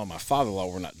brother-in-law and my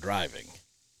father-in-law were not driving.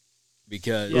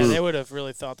 Because they would have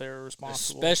really thought they were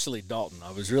responsible. Especially Dalton.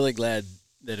 I was really glad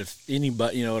that if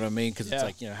anybody, you know what I mean? Because it's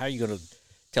like, you know, how are you going to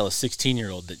tell a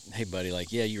 16-year-old that, hey, buddy,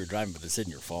 like, you were driving, but this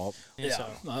isn't your fault. Yeah. So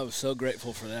I was so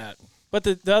grateful for that. But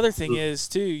the other thing is,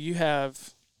 too, you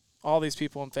have all these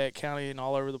people in Fayette County and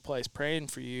all over the place praying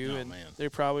for you, they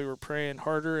probably were praying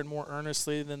harder and more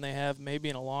earnestly than they have maybe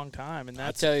in a long time. And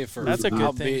that's, I tell you, that's a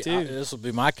good thing, too. This will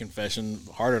be my confession,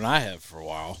 harder than I have for a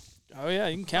while. Oh, yeah,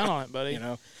 you can count on it, buddy. You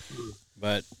know,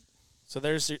 but. So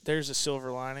there's a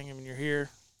silver lining. I mean, you're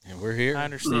here. And we're here. I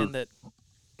understand that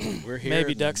we're here.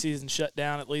 Maybe duck season shut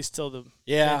down at least till the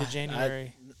end of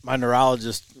January. My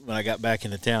neurologist, when I got back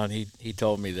into town, he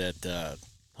told me that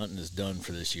hunting is done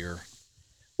for this year.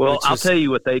 Well, I'll tell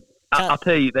you what I'll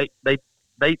tell you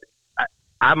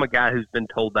I'm a guy who's been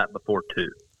told that before too.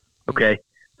 Okay,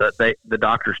 the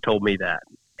doctors told me that,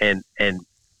 and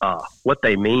what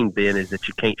they mean then is that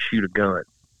you can't shoot a gun.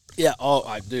 Yeah.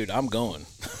 Dude, I'm going.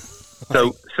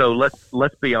 So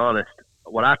let's be honest.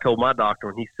 What I told my doctor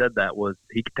when he said that was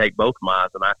he could take both of my eyes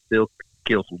and I still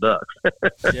kill some ducks.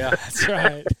 Yeah, that's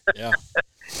right. Yeah.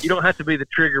 You don't have to be the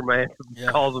trigger man to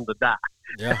cause them to die.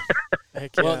 Yeah.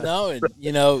 Well, no, and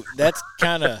you know that's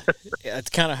kind of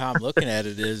how I'm looking at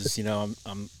it. Is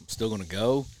I'm still going to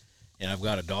go, and I've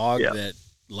got a dog that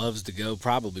loves to go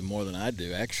probably more than I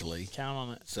do actually. Count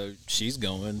on it. So she's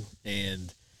going,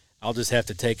 and I'll just have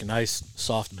to take a nice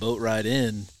soft boat ride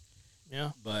in.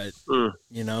 Yeah. But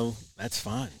that's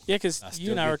fine. Yeah, because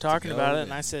you and I were talking about it,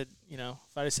 and I said,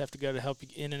 if I just have to go to help you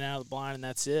in and out of the blind, and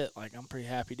that's it, like I'm pretty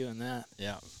happy doing that.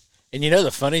 Yeah. And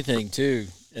the funny thing too,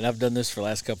 and I've done this for the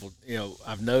last couple,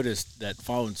 I've noticed that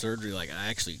following surgery, like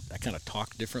I kind of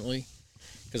talk differently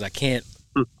because I can't.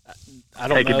 I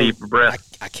don't take know, a deeper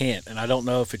breath. I can't, and I don't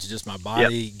know if it's just my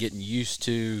body getting used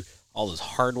to all this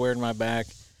hardware in my back.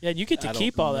 Yeah, you get to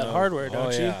keep all that hardware,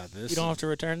 don't you? Yeah, you don't have to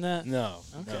return that? No.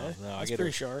 Okay. No, that's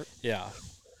pretty sharp. Yeah.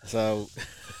 So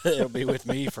it'll be with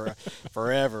me for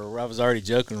forever. I was already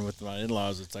joking with my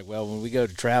in-laws. It's like, well, when we go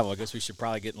to travel, I guess we should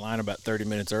probably get in line about 30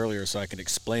 minutes earlier so I can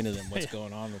explain to them what's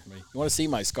going on with me. You want to see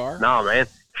my scar? No, man.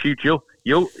 Shoot, you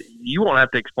won't have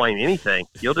to explain anything.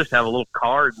 You'll just have a little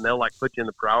card, and they'll put you in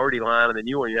the priority line, and then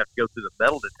you won't even have to go through the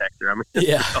metal detector. I mean,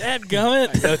 yeah,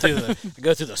 dadgummit. I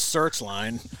go through the search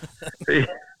line.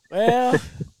 Well,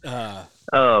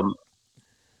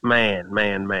 man.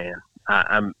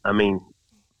 I mean,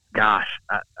 gosh,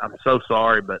 I'm so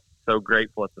sorry, but so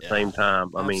grateful at the same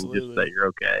time. I mean, just that you're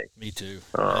okay. Me too.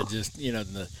 I just,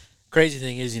 the crazy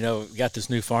thing is, we got this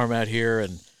new farm out here,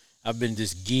 and I've been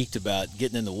just geeked about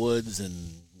getting in the woods and,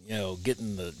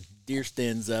 getting the deer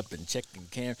stands up and checking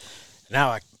camp. Now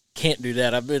I can't do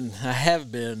that. I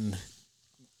have been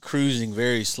cruising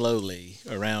very slowly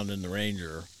around in the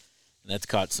Ranger, and that's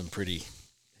caught some pretty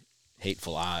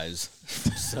hateful eyes.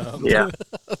 So, yeah.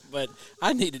 But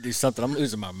I need to do something. I'm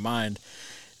losing my mind.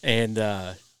 And,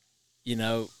 I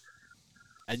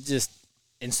just,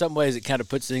 in some ways, it kind of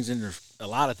puts a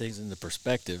lot of things into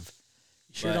perspective.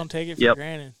 You sure don't take it for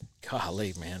granted.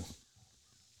 Golly, man.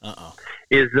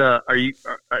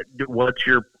 What's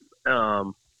your,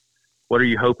 what are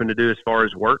you hoping to do as far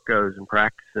as work goes and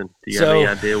practicing? Do you have any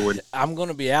idea what? I'm going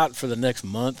to be out for the next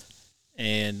month,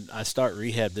 and I start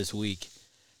rehab this week.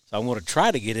 So I'm going to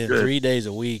try to get in 3 days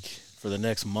a week for the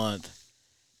next month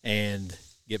and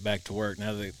get back to work.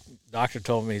 Now, the doctor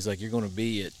told me, he's like, you're going to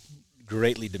be at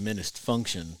greatly diminished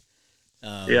function,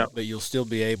 but you'll still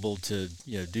be able to,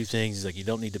 do things. He's like, you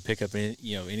don't need to pick up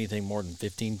anything more than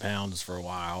 15 pounds for a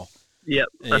while. Yep,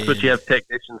 that's what you have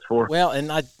technicians for. Well,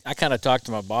 and I kind of talked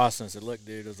to my boss and said, look,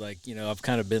 dude, I was like, I've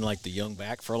kind of been like the young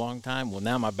back for a long time. Well,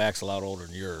 now my back's a lot older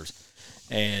than yours.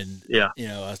 And,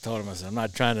 I told him, I said, I'm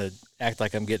not trying to act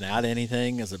like I'm getting out of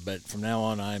anything. I said, but from now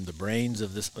on, I am the brains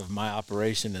of my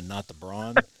operation and not the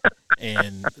brawn.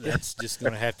 And that's just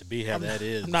going to have to be how that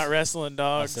is. I'm not wrestling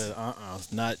dogs. I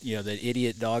said, not, that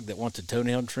idiot dog that wants a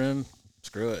toenail trim.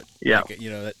 Screw it. Yeah. Like,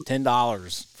 that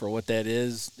 $10 for what that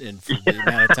is and for the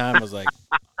amount of time, I was like,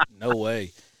 no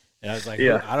way. And I was like,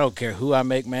 I don't care who I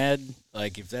make mad.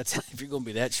 Like, if you're going to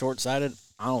be that short-sighted,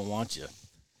 I don't want you.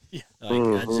 Yeah.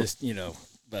 Like, I just,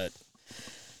 but,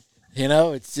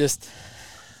 it's just.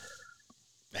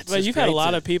 But you've had a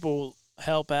lot of people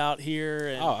help out here.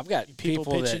 And I've got people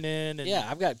pitching that, in. And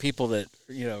I've got people that,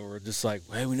 were just like,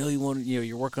 hey, we know you want,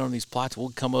 you're working on these plots. We'll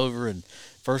come over and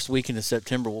first weekend of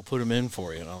September, we'll put them in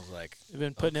for you. And I was like, they've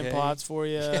been putting in plots for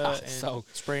you and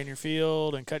spraying your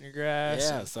field and cutting your grass.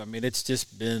 Yeah. So, I mean, it's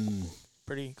just been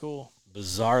pretty cool.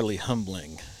 Bizarrely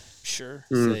humbling. Sure.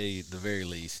 To say the very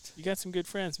least. You got some good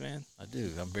friends, man. I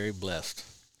do. I'm very blessed.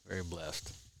 Very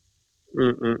blessed.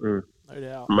 No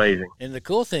doubt. Amazing. And the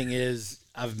cool thing is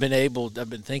I've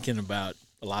been thinking about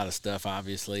a lot of stuff,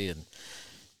 obviously, and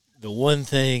the one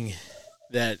thing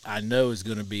that I know is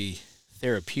going to be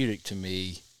therapeutic to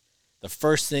me, the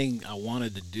first thing I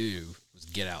wanted to do was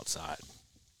get outside,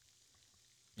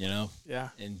 Yeah.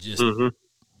 and just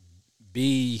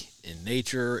be in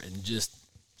nature and just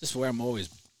where I'm always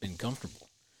been comfortable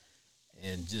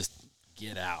and just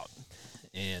get out.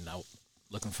 And I'm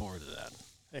looking forward to that.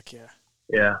 Heck yeah.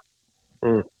 Yeah.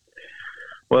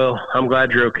 Well, I'm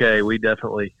glad you're okay. We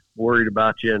definitely worried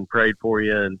about you and prayed for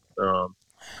you. And,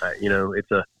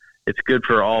 it's good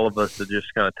for all of us to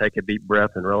just kind of take a deep breath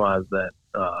and realize that,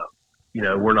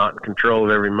 we're not in control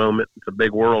of every moment. It's a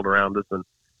big world around us and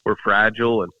we're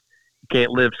fragile and you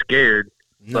can't live scared,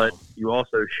 but you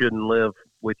also shouldn't live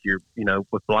with your,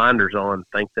 with blinders on,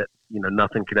 think that,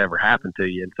 nothing could ever happen to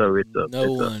you. And so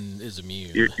no one is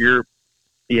immune.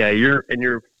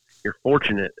 You're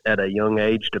fortunate at a young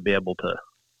age to be able to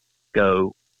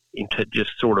go into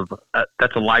just sort of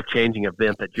that's a life-changing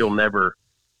event that you'll never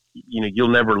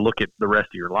look at the rest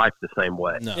of your life the same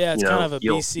way. No. Yeah, it's kind of a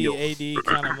BCAD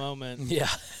kind of moment. Yeah,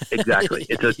 exactly.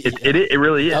 It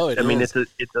really is. Oh,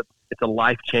 it's a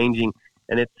life-changing,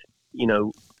 and it's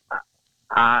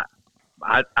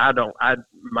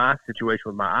my situation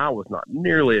with my eye was not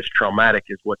nearly as traumatic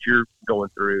as what you're going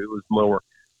through. It was more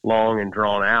long and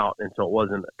drawn out, and so it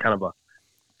wasn't kind of a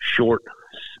short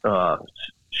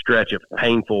stretch of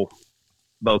painful,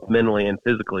 both mentally and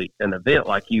physically, an event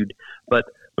like but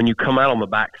when you come out on the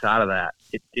back side of that,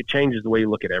 it changes the way you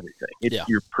look at everything.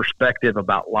 Your perspective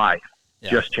about life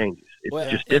just changes.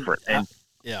 It's just different.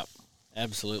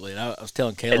 Absolutely. And I was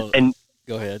telling Caleb, and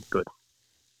go ahead. Good.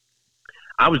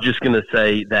 I was just going to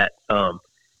say that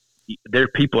there are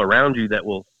people around you that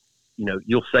will,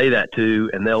 you'll say that to,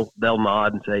 and they'll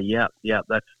nod and say, yeah,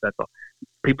 that's all.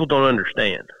 People don't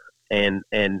understand, and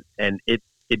it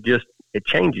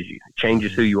changes you. It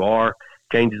changes who you are,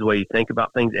 changes the way you think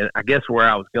about things. And I guess where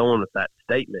I was going with that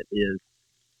statement is,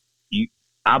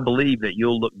 I believe that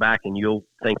you'll look back and you'll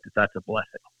think that that's a blessing.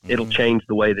 Mm-hmm. It'll change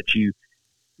the way that you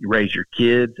raise your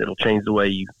kids. It'll change the way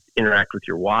you interact with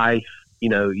your wife.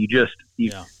 In a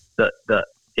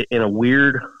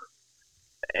weird,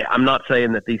 I'm not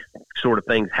saying that these sort of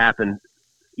things happen,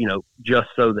 just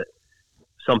so that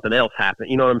something else happened.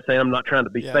 You know what I'm saying? I'm not trying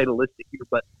to be fatalistic here,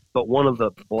 but one of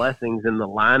the blessings in the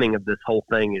lining of this whole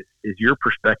thing is your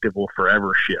perspective will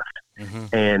forever shift.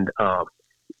 Mm-hmm.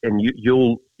 And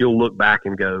you'll look back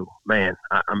and go, man,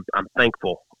 I'm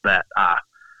thankful that I,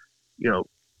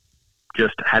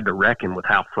 just had to reckon with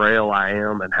how frail I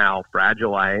am and how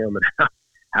fragile I am and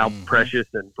how mm-hmm. precious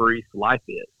and brief life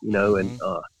is, mm-hmm. and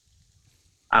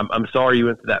I'm sorry you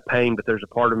went through that pain, but there's a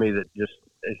part of me that just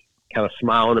is kind of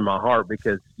smiling in my heart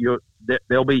because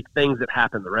there'll be things that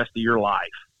happen the rest of your life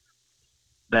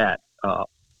that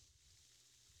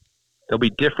they'll be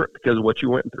different because of what you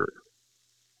went through.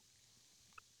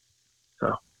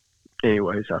 So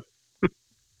anyways, I'm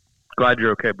glad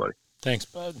you're okay, buddy. Thanks,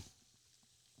 bud.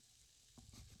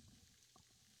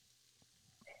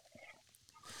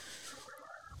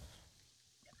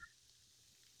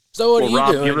 So what are you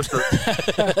Rob, doing? Give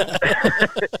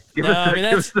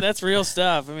us that's real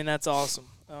stuff. I mean, that's awesome.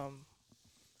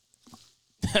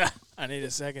 I need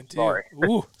a second too. Sorry.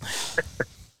 Ooh.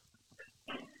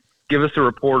 Give us a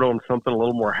report on something a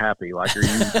little more happy. Like, are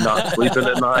you not sleeping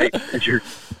at night?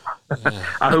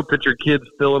 I hope that your kid's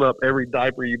filling up every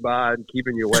diaper you buy and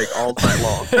keeping you awake all night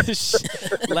long.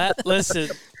 Listen,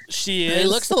 She is. It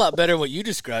looks a lot better than what you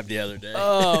described the other day.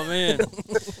 Oh man,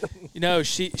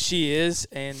 she is,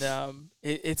 and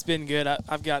it's been good.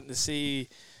 I've gotten to see,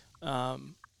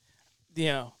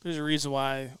 there's a reason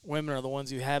why women are the ones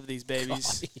who have these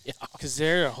babies, because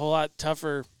they're a whole lot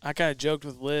tougher. I kind of joked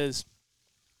with Liz,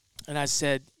 and I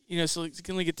said, so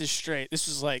can we get this straight? This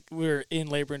was like we were in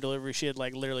labor and delivery. She had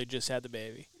like literally just had the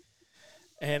baby,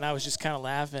 and I was just kind of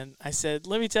laughing. I said,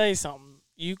 "Let me tell you something.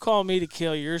 You call me to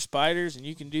kill your spiders, and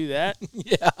you can do that."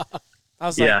 Yeah. I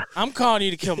was like, "I'm calling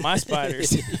you to kill my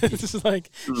spiders." It's like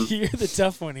you're the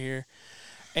tough one here,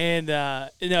 and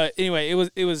anyway,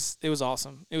 it was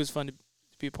awesome. It was fun to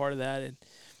be a part of that,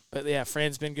 but yeah,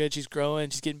 Fran's been good. She's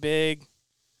growing. She's getting big,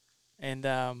 and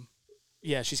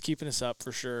she's keeping us up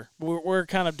for sure. We're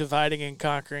kind of dividing and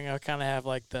conquering. I kind of have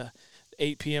like the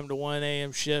 8 p.m. to 1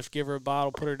 a.m. shift. Give her a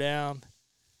bottle, put her down.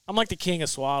 I'm like the king of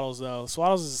swaddles though.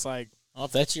 Swaddles is like. Oh,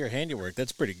 if that's your handiwork,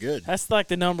 that's pretty good. That's like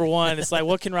the number one. It's like,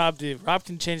 what can Rob do? Rob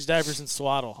can change diapers and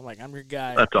swaddle. I'm like, I'm your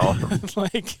guy. That's awesome.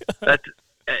 That's,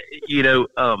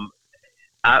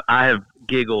 I have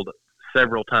giggled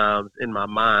several times in my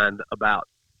mind about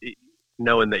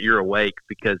knowing that you're awake,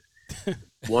 because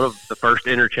one of the first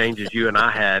interchanges you and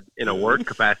I had in a work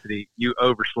capacity, you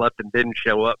overslept and didn't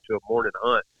show up to a morning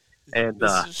hunt. And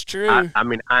this is true. I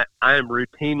am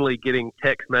routinely getting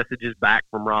text messages back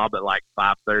from Rob at like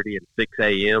 5:30 and 6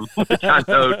 a.m., which I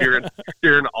know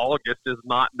during August is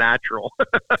not natural.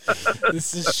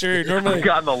 This is true. Normally, I've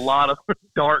gotten a lot of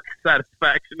dark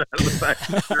satisfaction out of the fact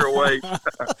that you're awake.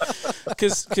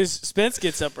 Because Spence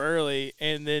gets up early,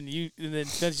 and then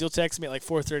Spence, you'll text me at like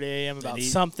 4:30 a.m. about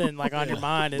something like on your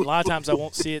mind, and a lot of times I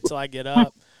won't see it till I get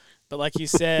up. But like you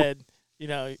said.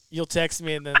 You'll text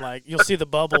me and then you'll see the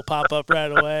bubble pop up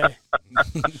right away.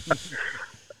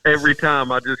 Every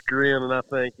time I just grin and I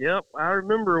think, yep, I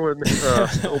remember when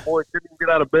old boy couldn't get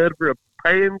out of bed for a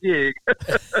paying gig.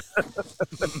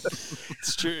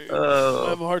 It's true. I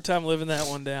have a hard time living that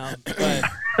one down. But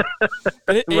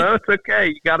it's okay.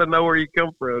 You got to know where you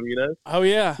come from, Oh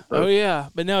yeah.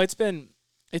 But no, it's been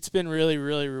really,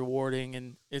 really rewarding,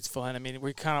 and it's fun. I mean,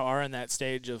 we kind of are in that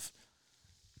stage of.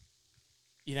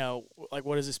 Like,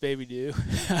 what does this baby do?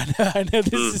 I know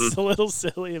this is a little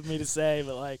silly of me to say,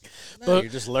 but you're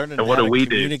just learning. And what do we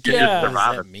do? Yeah, what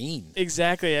does that mean?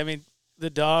 Exactly. I mean, the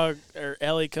dog or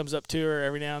Ellie comes up to her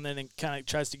every now and then and kind of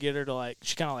tries to get her to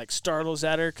she kind of startles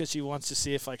at her because she wants to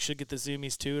see if she'll get the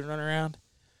zoomies too and run around.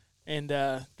 And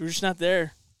we're just not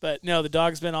there. But no, the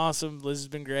dog's been awesome. Liz has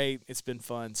been great. It's been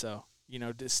fun. So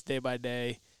just day by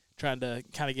day, trying to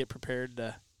kind of get prepared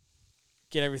to.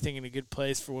 Get everything in a good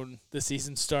place for when the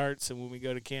season starts and when we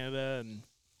go to Canada and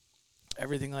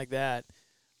everything like that.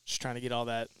 Just trying to get all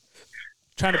that.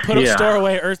 Trying to store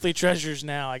away earthly treasures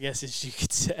now, I guess, as you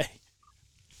could say.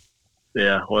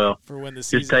 Yeah, well, for when the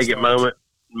season just take starts. it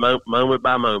moment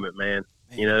by moment, man.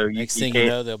 Next thing you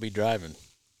know, they'll be driving.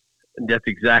 That's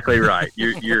exactly right.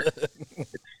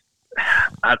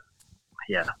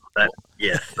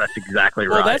 That's exactly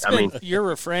right. Well, that's been your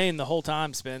refrain the whole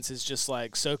time, Spence, is just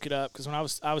soak it up. Because when I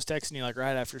was texting you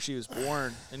right after she was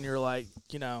born, and you're like,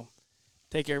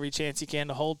 take every chance you can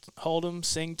to hold them,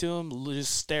 sing to them,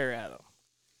 just stare at them.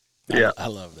 Yeah, I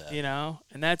love that.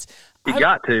 And that's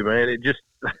got to, man. It just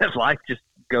life just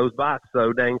goes by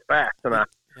so dang fast, and I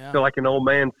feel like an old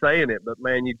man saying it, but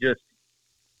man,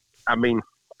 I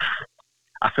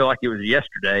feel like it was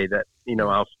yesterday that I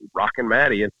was rocking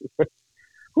Maddie and.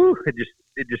 Whew,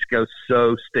 it just goes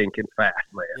so stinking fast,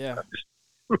 man. Yeah.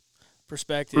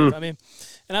 Perspective. I mean,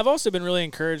 and I've also been really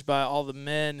encouraged by all the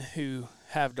men who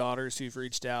have daughters who've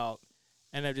reached out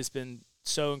and have just been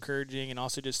so encouraging and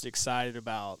also just excited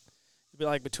about,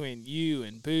 between you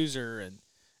and Boozer and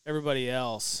everybody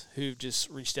else who've just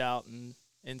reached out and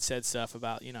said stuff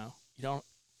about, you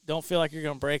don't feel like you're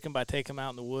going to break them by taking them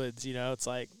out in the woods. It's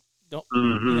like,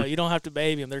 you don't have to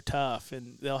baby them. They're tough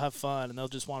and they'll have fun and they'll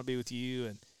just want to be with you.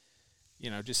 And,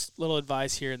 just little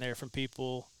advice here and there from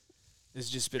people has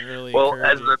just been really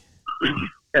encouraging.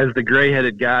 As the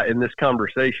gray-headed guy in this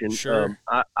conversation, sure.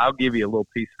 I'll give you a little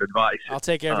piece of advice. I'll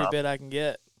take every bit I can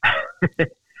get.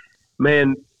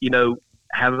 Man,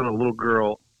 having a little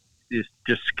girl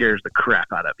just scares the crap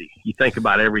out of you. You think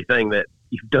about everything that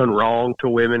you've done wrong to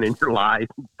women in your life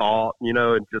and thought,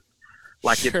 and just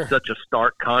Sure. It's such a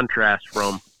stark contrast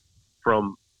from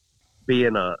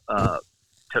being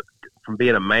from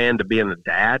being a man to being a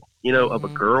dad, of a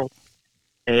girl,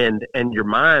 and your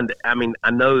mind. I mean,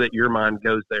 I know that your mind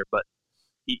goes there, but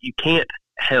you can't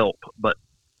help but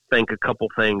think a couple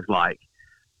things like,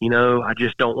 I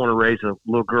just don't want to raise a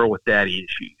little girl with daddy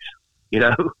issues,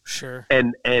 Sure.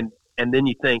 and then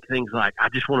you think things like, I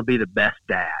just want to be the best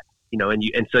dad,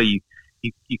 and so you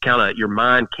kind of, your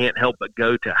mind can't help but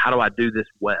go to, how do I do this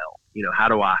well? How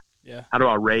do I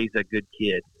raise a good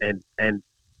kid? And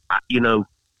the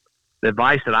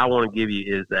advice that I want to give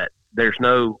you is that there's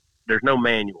no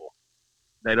manual.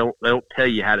 They don't tell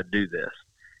you how to do this,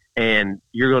 and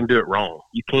you're going to do it wrong.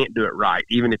 You can't do it right.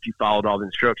 Even if you followed all the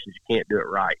instructions, you can't do it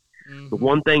right. Mm-hmm. The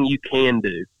one thing you can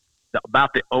do,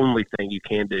 about the only thing you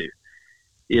can do,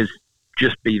 is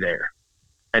just be there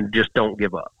and just don't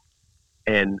give up.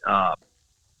 And,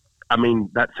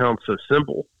 that sounds so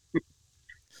simple.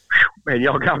 Man,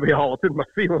 y'all got me all up in my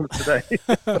feelings today.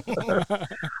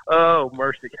 Oh,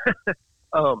 mercy.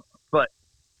 But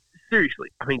seriously,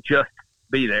 just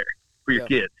be there for your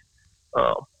kids.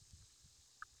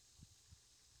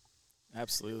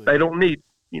 Absolutely. They don't need,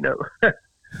 you're going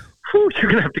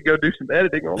to have to go do some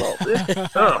editing on all this.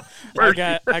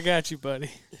 I got you,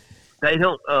 buddy. They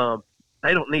don't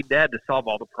need dad to solve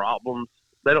all the problems.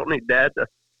 They don't need dad to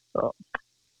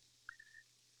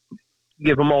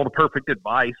give them all the perfect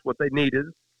advice. What they need is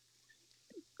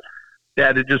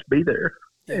dad to just be there.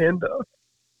 And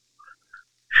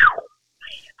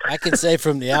I can say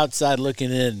from the outside looking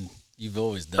in, you've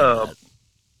always done that.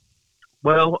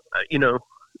 Well, you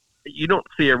don't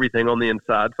see everything on the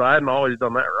inside, so I hadn't always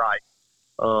done that right.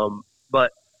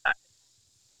 But I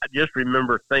just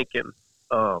remember thinking,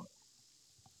 I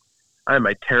am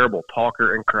a terrible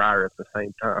talker and crier at the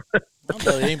same time. I don't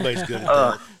know anybody's good at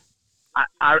that.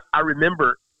 I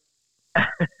remember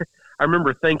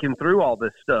thinking through all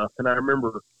this stuff, and I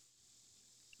remember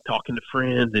talking to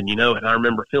friends, and and I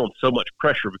remember feeling so much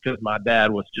pressure because my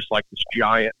dad was just like this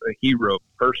giant hero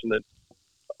person. And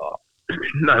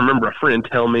I remember a friend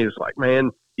telling me, it's like,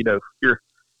 man, you're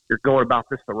going about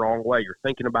this the wrong way. You're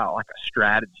thinking about like a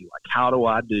strategy, like how do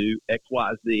I do X,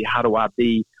 Y, Z? How do I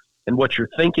be? And what you're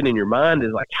thinking in your mind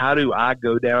is like, how do I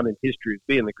go down in history as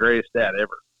being the greatest dad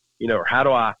ever? Or how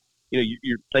do I?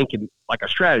 You're thinking like a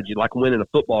strategy, like winning a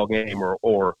football game,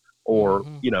 or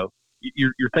Mm-hmm.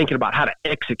 You're thinking about how to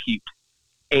execute.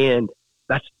 And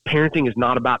that's, parenting is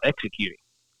not about executing.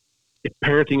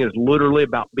 Parenting is literally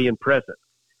about being present.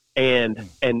 And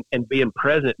being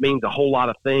present means a whole lot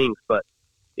of things, but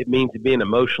it means being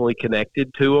emotionally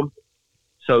connected to them,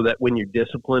 so that when you're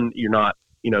disciplined, you're not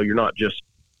just,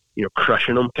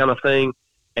 crushing them kind of thing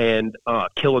and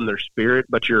killing their spirit,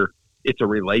 but it's a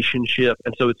relationship.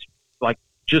 And so it's like,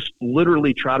 just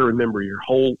literally try to remember your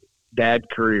whole dad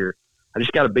career. I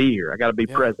just got to be here. I got to be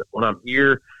present. When I'm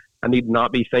here, I need to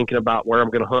not be thinking about where I'm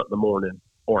going to hunt in the morning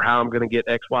or how I'm going to get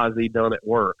X, Y, Z done at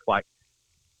work. Like,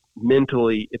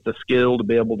 mentally, it's a skill to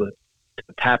be able to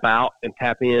tap out and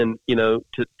tap in, to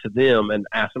them and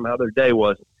ask them how their day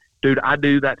was. Dude, I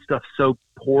do that stuff so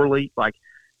poorly. Like,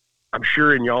 I'm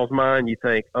sure in y'all's mind, you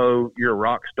think, oh, you're a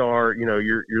rock star,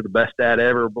 you're the best dad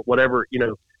ever, but whatever,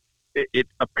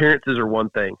 appearances are one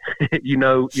thing. you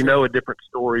know a different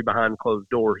story behind closed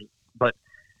doors. But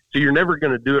so you're never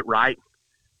going to do it right.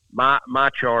 My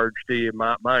charge to you,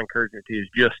 my encouragement to you is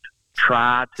just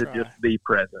try to just be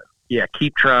present. Yeah,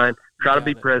 keep trying. Try to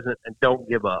be present and don't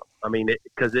give up.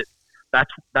 Because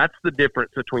that's the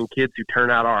difference between kids who turn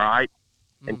out all right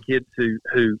and kids who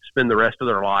spend the rest of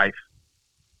their life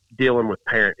dealing with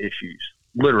parent issues.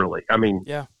 Literally.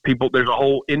 People, there's a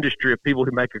whole industry of people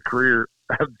who make a career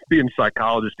of being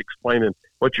psychologists, explaining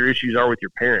what your issues are with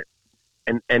your parent.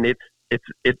 And it's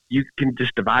you can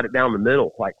just divide it down the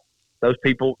middle. Like, those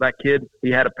people, that kid, he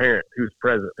had a parent who was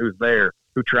present, who was there,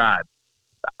 who tried.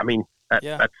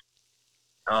 That's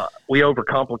we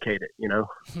overcomplicate it,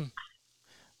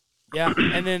 Yeah,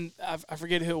 and then I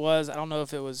forget who it was. I don't know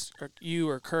if it was you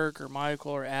or Kirk or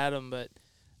Michael or Adam, but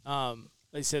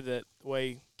they said that the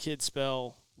way kids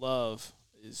spell love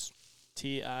is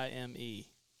Time.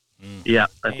 Yeah,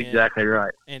 that's exactly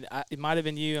right. And it might have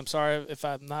been you. I'm sorry if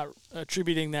I'm not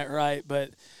attributing that right,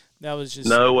 but that was just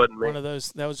it wasn't me. one of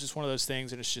those. That was just one of those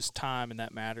things, and it's just time, and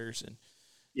that matters. And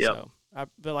so,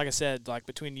 but like I said, like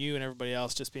between you and everybody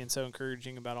else, just being so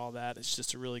encouraging about all that, it's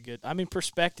just a really good.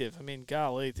 perspective.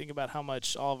 Golly, think about how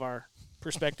much all of our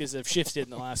perspectives have shifted in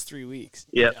the last 3 weeks.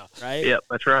 Yeah. Right. Yeah,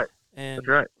 that's right. And that's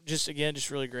right. Just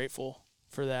really grateful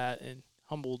for that, and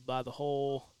humbled by the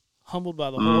whole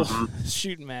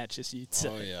shooting match, as you'd say.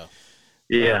 Oh yeah.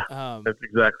 Yeah, that's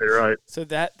exactly right. So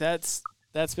that's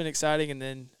been exciting, and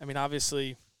then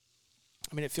obviously,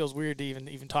 it feels weird to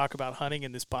even talk about hunting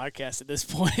in this podcast at this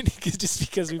point, just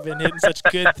because we've been hitting such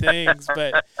good things.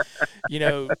 But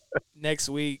next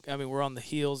week, we're on the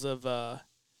heels of, or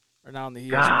not on the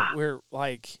heels.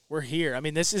 We're here.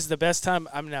 This is the best time.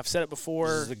 I've said it before.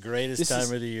 This is the greatest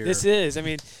time of the year. This is.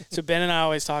 So Ben and I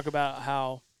always talk about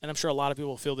how, and I'm sure a lot of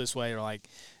people feel this way, or like,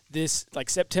 this like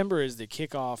September is the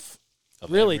kickoff Of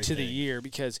really to the everything. year,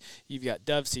 because you've got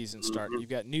dove season starting, you've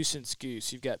got nuisance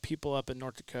goose, you've got people up in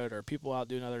North Dakota or people out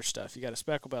doing other stuff. You got a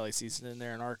speckle belly season in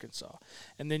there in Arkansas,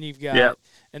 and then you've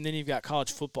got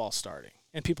college football starting,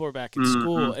 and people are back in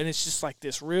school, and it's just like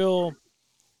this real,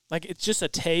 like it's just a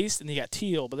taste. And you got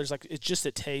teal, but there's like it's just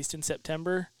a taste in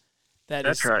September that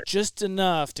That's is right. just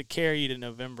enough to carry you to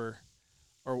November,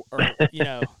 or you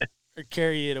know, or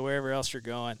carry you to wherever else you're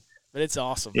going. But it's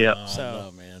awesome. Yeah. Oh, So.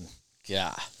 no, man.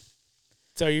 Yeah.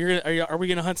 So are we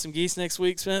gonna hunt some geese next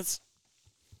week, Spence?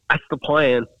 That's the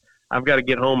plan. I've got to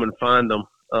get home and find them.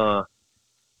 I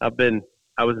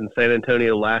was in San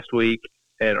Antonio last week,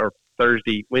 or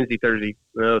Thursday, Friday,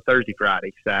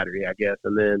 Saturday, I guess,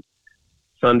 and then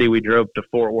Sunday we drove to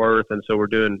Fort Worth, and so we're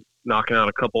knocking out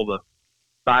a couple of the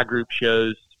buy group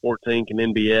shows, Sports Inc. and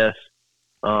NBS.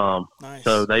 Nice.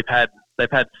 So they've had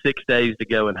 6 days to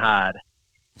go and hide.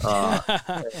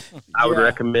 I would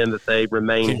recommend that they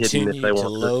remain hidden if Continue they to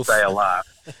want loaf. to stay alive.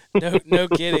 No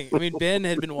kidding. I mean, Ben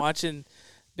had been watching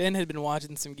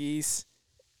some geese,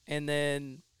 and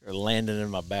then Or landing in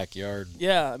my backyard.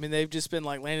 I mean they've just been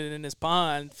like landing in this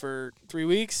pond for 3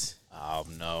 weeks, Oh,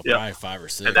 no. Yep. Probably 5 or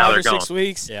 6. And now 5 they're or 6 gone.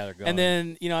 weeks. Yeah, they're gone. And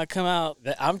then I come out.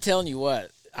 I'm telling you what,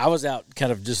 I was out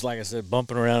kind of just like I said,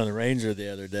 bumping around in the Ranger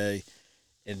the other day,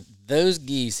 and those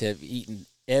geese have eaten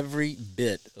every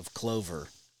bit of clover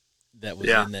that was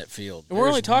in that field. And we're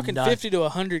only There's talking not- 50 to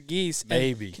 100 geese. And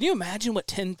Maybe. can you imagine what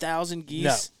 10,000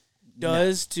 geese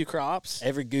does to crops?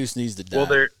 Every goose needs to die. Well,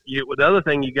 the other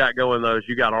thing you got going though is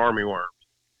you got army worms.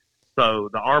 So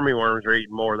the army worms are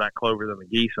eating more of that clover than the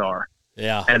geese are,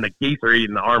 yeah. and the geese are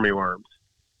eating the army worms.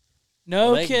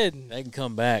 No Well, kidding. They can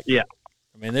come back. Yeah.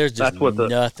 I mean, there's just That's what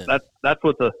nothing.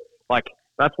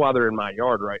 That's why they're in my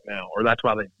yard right now, or that's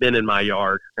why they've been in my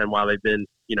yard, and why they've been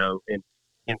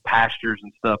in pastures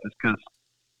and stuff, is because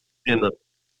in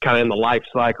the life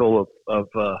cycle of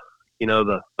the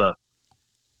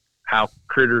how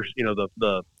critters,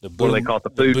 the what do they call it, the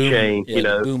food boom, chain, yeah,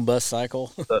 the boom bust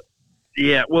cycle.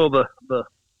 Yeah, well, those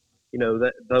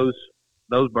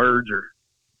birds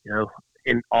are,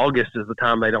 in August is the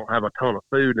time they don't have a ton of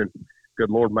food, and good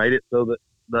Lord made it so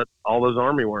that all those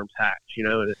army worms hatch.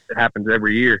 And it happens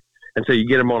every year, and so you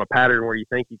get them on a pattern where you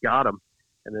think you got them,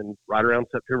 and then right around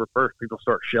September 1st, people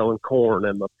start shelling corn,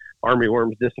 and the army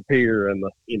worms disappear, and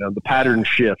the pattern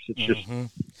shifts. It's just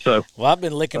so. Well, I've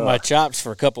been licking my chops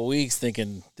for a couple of weeks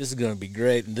thinking this is going to be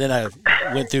great. And then I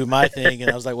went through my thing,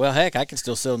 and I was like, well, heck, I can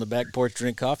still sit on the back porch,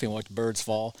 drink coffee, and watch birds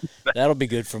fall. That'll be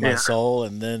good for my soul.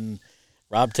 And then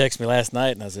Rob texted me last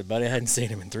night, and I said, buddy, I hadn't seen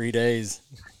him in 3 days.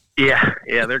 Yeah,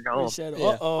 they're gone. He said, Yeah.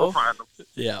 uh-oh. We'll find them.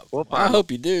 Yeah. We'll I find them.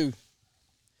 hope you do.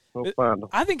 We'll find them.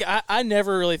 I think I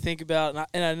never really think about,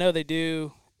 and I know they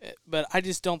do, but I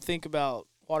just don't think about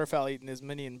waterfowl eating as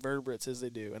many invertebrates as they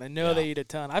do. And I know they eat a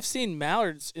ton. I've seen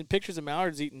mallards, in pictures of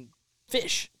mallards eating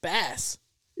fish, bass.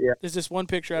 Yeah. There's this one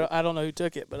picture, I don't know who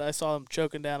took it, but I saw them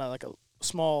choking down like a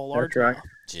small large That's right.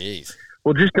 Jeez.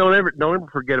 Well, just don't ever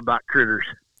forget about critters.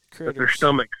 That their critters.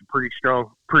 stomach's a pretty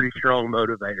strong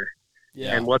motivator.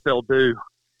 Yeah. And what they'll do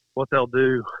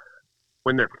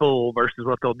when they're full versus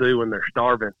what they'll do when they're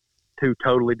starving, two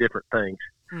totally different things.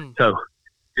 Hmm. So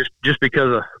just because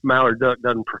a mallard duck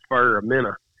doesn't prefer a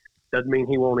minnow doesn't mean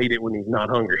he won't eat it when he's not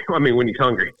hungry. I mean, when he's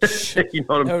hungry. You know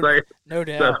what I'm saying? No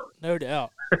doubt. No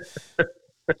doubt.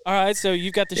 All right, so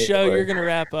you've got the show you're going to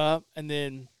wrap up, and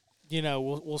then,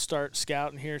 we'll start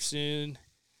scouting here soon.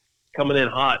 Coming in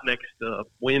hot next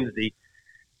Wednesday.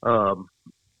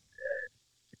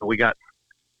 We got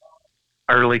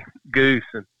early goose,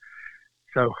 and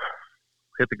so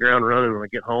hit the ground running when I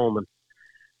get home and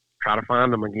try to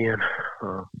find them again.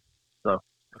 So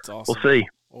That's awesome. we'll see.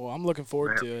 Well, I'm looking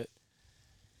forward to it.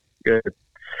 Good.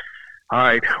 All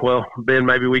right. Well, Ben,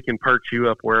 maybe we can perch you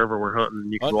up wherever we're hunting.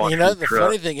 You can Well, watch the the truck.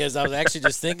 funny thing is, I was actually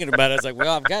just thinking about it. I was like,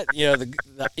 well, I've got,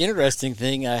 the interesting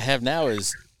thing I have now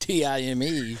is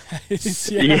TIME.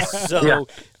 Yeah. So,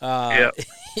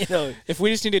 If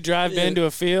we just need to drive into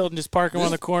a field and just park him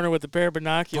on the corner with a pair of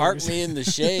binoculars, park me in the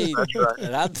shade. That's right.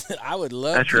 And I would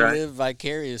love That's to right. live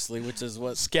vicariously, which is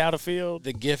what scout a field.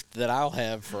 the gift that I'll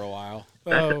have for a while.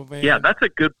 Oh man. Yeah, that's a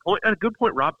good point. That's a good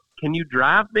point, Rob. Can you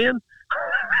drive, Ben?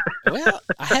 Well,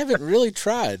 I haven't really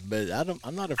tried, but I'm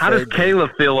not afraid. How does to.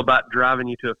 Kayla feel about driving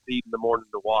you to a feed in the morning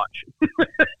to watch?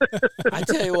 I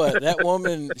tell you what, that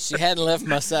woman, she hadn't left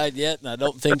my side yet, and I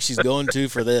don't think she's going to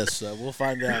for this. So we'll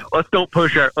find out. Let's don't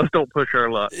push our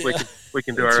luck. Yeah. We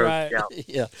can do That's our own right. scout.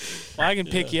 Yeah, Well, I can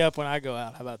pick you up when I go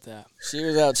out. How about that? she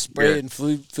was out spraying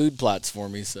food plots for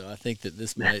me, so I think that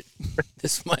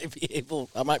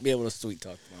I might be able to sweet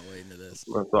talk my way into this.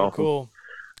 That's awesome. Cool.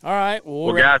 All right.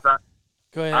 Well, Well, guys,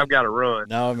 go ahead. I've got to run.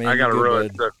 No, I mean, I got to you're run.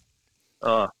 good.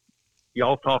 So,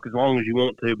 y'all talk as long as you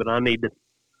want to, but I need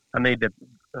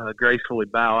to gracefully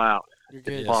bow out. You're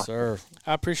good. Yes, sir.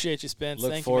 I appreciate you, Spence.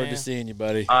 Look Thank forward you, man. to seeing you,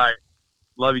 buddy. All right.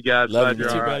 Love you guys. Love Glad you, you're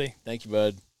too, all right. buddy. Thank you,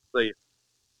 bud. See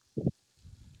you.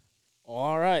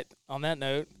 All right. On that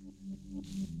note,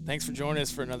 thanks for joining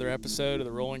us for another episode of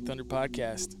the Rolling Thunder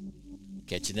Podcast.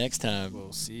 Catch you next time.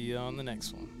 We'll see you on the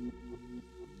next one.